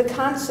 so the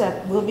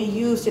concept will be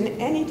used in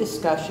any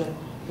discussion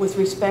with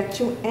respect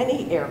to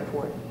any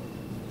airport.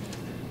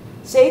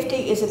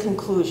 Safety is a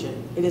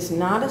conclusion. It is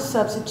not a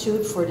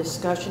substitute for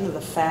discussion of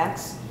the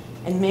facts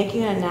and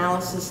making an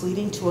analysis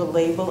leading to a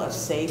label of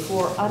safe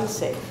or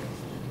unsafe.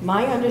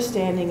 My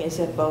understanding is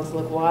that both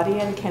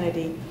LaGuardia and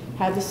Kennedy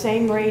have the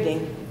same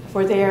rating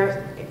for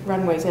their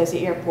runways as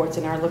the airports,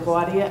 and are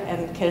LaGuardia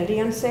and Kennedy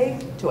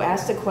unsafe? To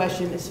ask the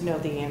question is to know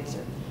the answer.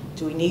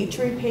 Do we need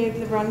to repave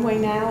the runway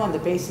now on the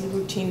basis of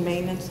routine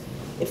maintenance?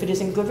 If it is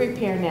in good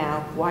repair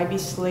now, why be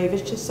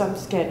slavish to some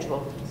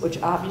schedule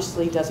which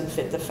obviously doesn't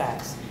fit the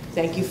facts?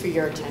 Thank you for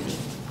your attention.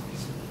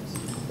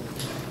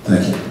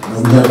 Thank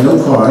you. We have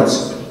no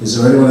cards. Is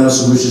there anyone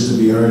else who wishes to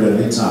be heard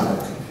on any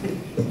topic?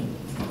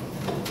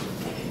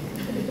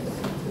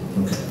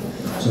 Okay.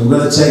 So we're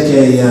going to take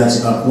it's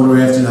about 9:15,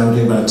 we'll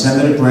take about a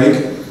 10-minute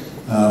break.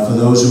 For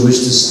those who wish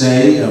to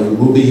stay, we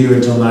will be here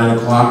until 9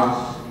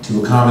 o'clock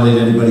to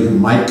accommodate anybody who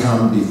might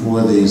come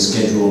before the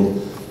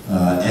scheduled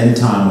end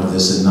time of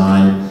this at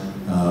 9.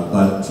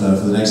 But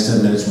for the next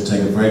 10 minutes, we'll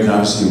take a break.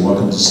 Obviously, you're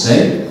welcome to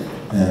stay,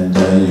 and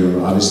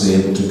you're obviously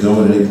able to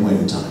go at any point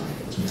in time.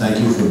 So thank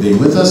you for being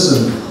with us,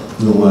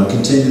 and we'll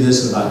continue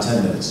this in about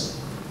 10 minutes.